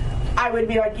 I would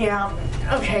be like,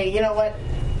 okay, you know what?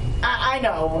 I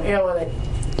know,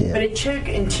 But it took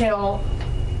until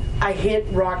I hit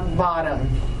rock bottom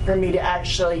for me to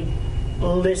actually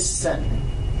listen.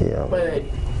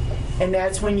 And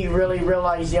that's when you really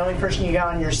realize the only person you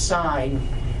got on your side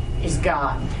is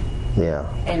God. Yeah.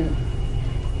 And,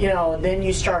 then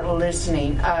you start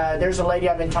listening. There's a lady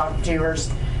I've been talking to. Her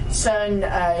son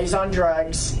is on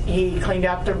drugs. He cleaned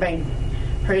out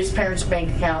his parents'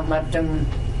 bank account, left him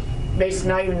basically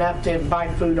not even enough to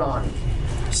buy food on.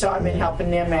 So I've been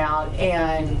helping them out.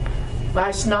 And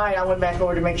last night I went back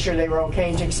over to make sure they were okay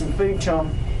and took some food to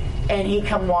them. And he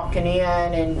come walking in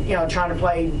and, trying to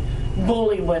play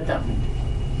bully with him.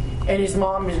 And his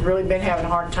mom has really been having a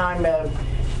hard time of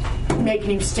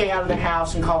making him stay out of the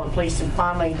house and call the police, and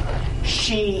finally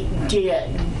she did.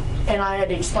 And I had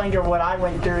to explain to her what I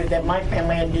went through, that my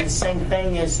family had to do the same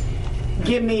thing, is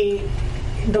give me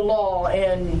the law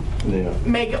and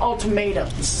make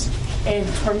ultimatums, and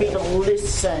for me to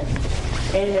listen.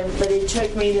 But it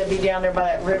took me to be down there by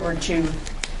that river to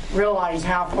realize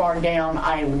how far down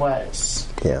I was.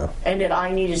 Yeah. And that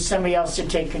I needed somebody else to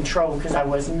take control, because I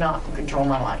was not in control of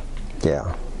my life.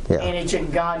 Yeah. Yeah. And it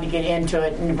took God to get into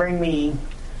it and to bring me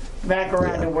back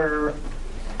around to where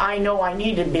I know I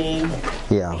need to be.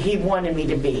 Yeah. He wanted me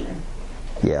to be.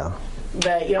 Yeah.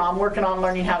 But, I'm working on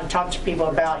learning how to talk to people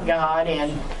about God,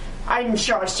 and I'm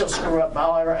sure I still screw up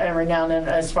every now and then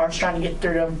as far as trying to get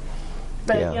through them.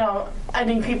 But, I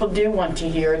think people do want to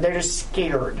hear. They're just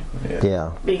scared.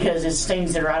 Yeah. Because it's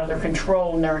things that are out of their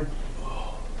control, and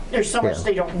There's so much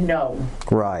they don't know.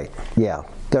 Right. Yeah,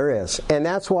 there is. And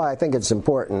that's why I think it's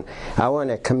important. I want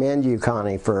to commend you,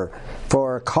 Connie, for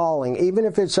calling, even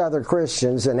if it's other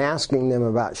Christians, and asking them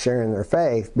about sharing their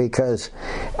faith, because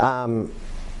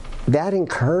that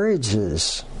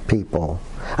encourages people.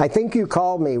 I think you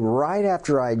called me right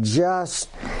after I just,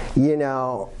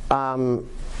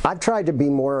 I've tried to be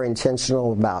more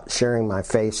intentional about sharing my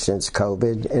faith since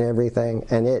COVID and everything,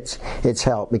 and it's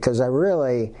helped, because I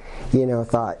really,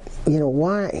 thought,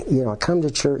 why, I come to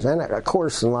church, and of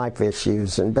course in life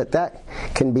issues, but that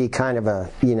can be kind of a,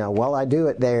 I do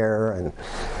it there,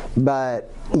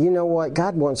 but you know what?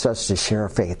 God wants us to share our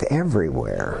faith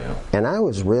everywhere, and I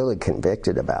was really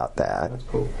convicted about that. That's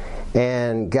cool.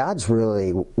 And God's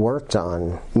really worked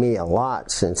on me a lot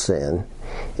since then.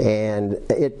 And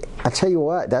I tell you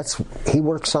what, He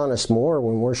works on us more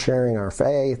when we're sharing our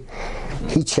faith.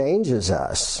 He changes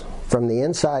us from the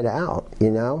inside out,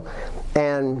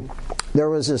 And there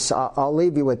was this, I'll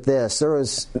leave you with this. There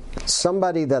was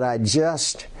somebody that I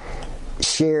just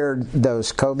shared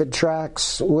those COVID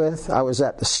tracts with. I was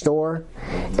at the store,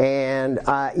 and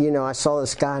I saw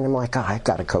this guy, and I'm like, I've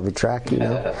got a COVID tract,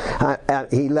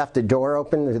 he left the door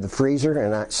open to the freezer,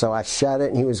 and so I shut it,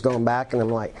 and he was going back, and I'm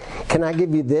like, can I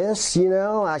give you this?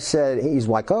 I said, he's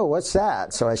like, oh, what's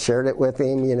that? So I shared it with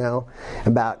him,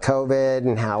 about COVID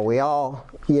and how we all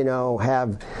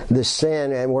have this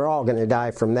sin, and we're all going to die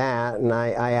from that. And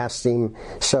I asked him,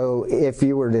 so if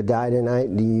you were to die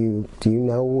tonight, do you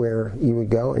know where you would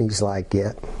go? And he's like,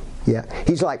 yeah.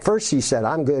 He's like, first he said,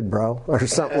 I'm good, bro, or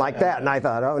something like that. And I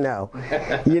thought, oh no,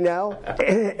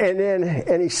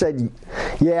 and he said,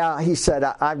 yeah, he said,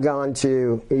 I've gone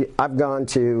to,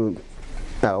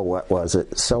 oh, what was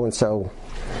it? So-and-so,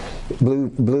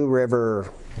 Blue River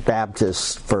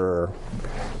Baptist for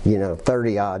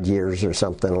 30 odd years or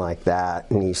something like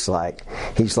that. And he's like,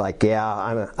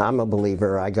 yeah, I'm a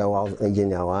believer. I go all,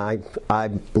 I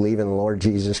believe in the Lord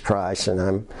Jesus Christ, and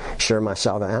I'm sure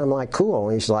myself. And I'm like, cool.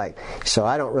 And he's like, so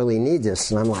I don't really need this.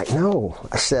 And I'm like, no.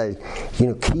 I said,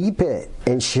 keep it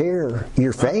and share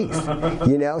your faith.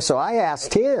 So I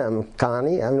asked him,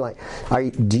 Connie, I'm like,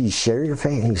 do you share your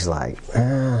faith? And he's like,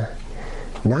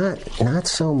 not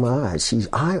so much.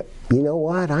 You know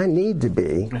what? I need to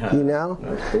be,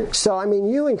 So,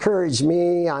 you encourage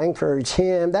me, I encourage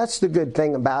him. That's the good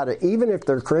thing about it. Even if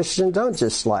they're Christian, don't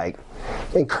just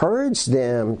encourage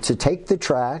them to take the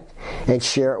tract and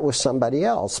share it with somebody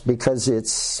else, because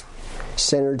it's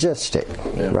synergistic,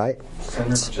 right?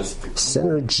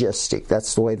 Synergistic.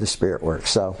 That's the way the Spirit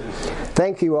works. So,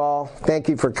 thank you all. Thank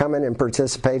you for coming and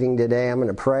participating today. I'm going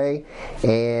to pray,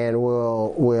 and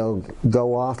we'll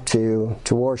go off to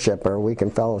worship, or we can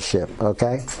fellowship.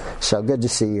 Okay? So good to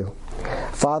see you,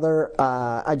 Father.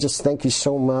 I just thank you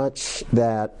so much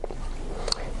that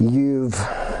you've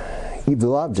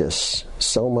loved us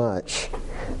so much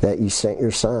that you sent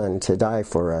your Son to die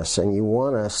for us, and you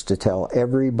want us to tell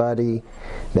everybody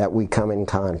that we come in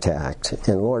contact.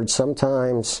 And Lord,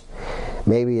 sometimes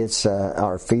maybe it's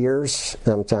our fears,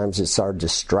 sometimes it's our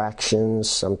distractions,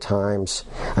 sometimes,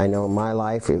 I know in my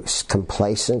life it was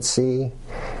complacency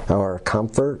or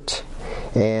comfort.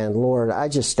 And Lord, I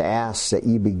just ask that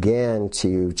you begin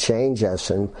to change us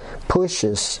and push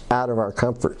us out of our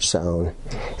comfort zone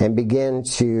and begin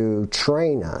to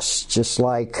train us, just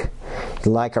like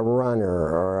a runner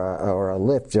or a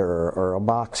lifter or a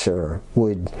boxer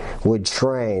would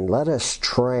train. Let us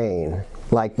train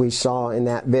like we saw in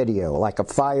that video, like a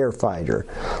firefighter.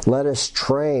 Let us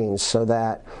train so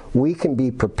that we can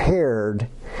be prepared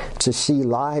to see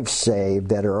lives saved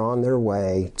that are on their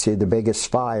way to the biggest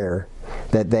fire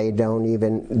that they don't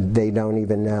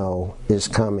even know is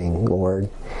coming. Lord,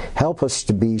 help us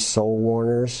to be soul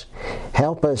warners.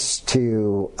 Help us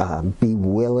to be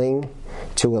willing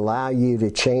to allow you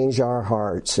to change our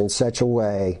hearts in such a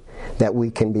way that we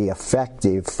can be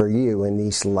effective for you in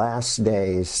these last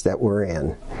days that we're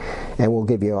in. And we'll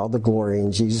give you all the glory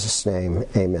in Jesus' name.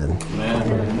 Amen.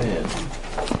 Amen. Amen.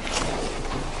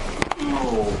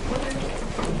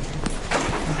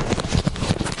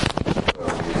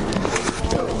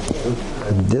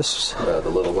 This the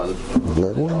little one.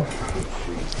 Little one?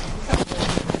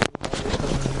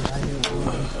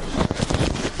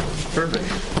 Perfect.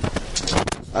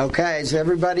 Okay, is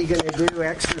everybody going to do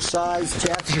exercise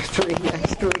chapter 3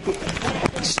 next week?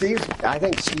 Steve, I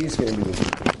think Steve's going to be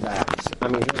back.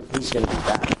 He's going to be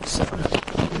back. So.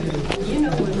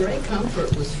 When Ray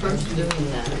Comfort was first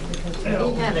doing that,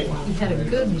 he had a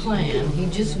good plan. He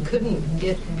just couldn't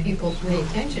get people to pay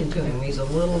attention to him. He's a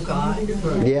little guy.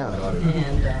 Yeah.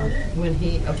 And when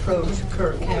he approached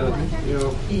Kirk Cameron,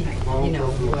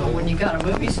 when you got a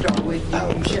movie star with you,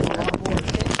 you get a lot more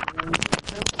attention.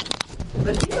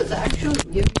 But he was actually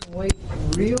giving away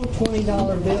real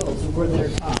 $20 bills for their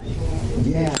time.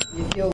 Yeah.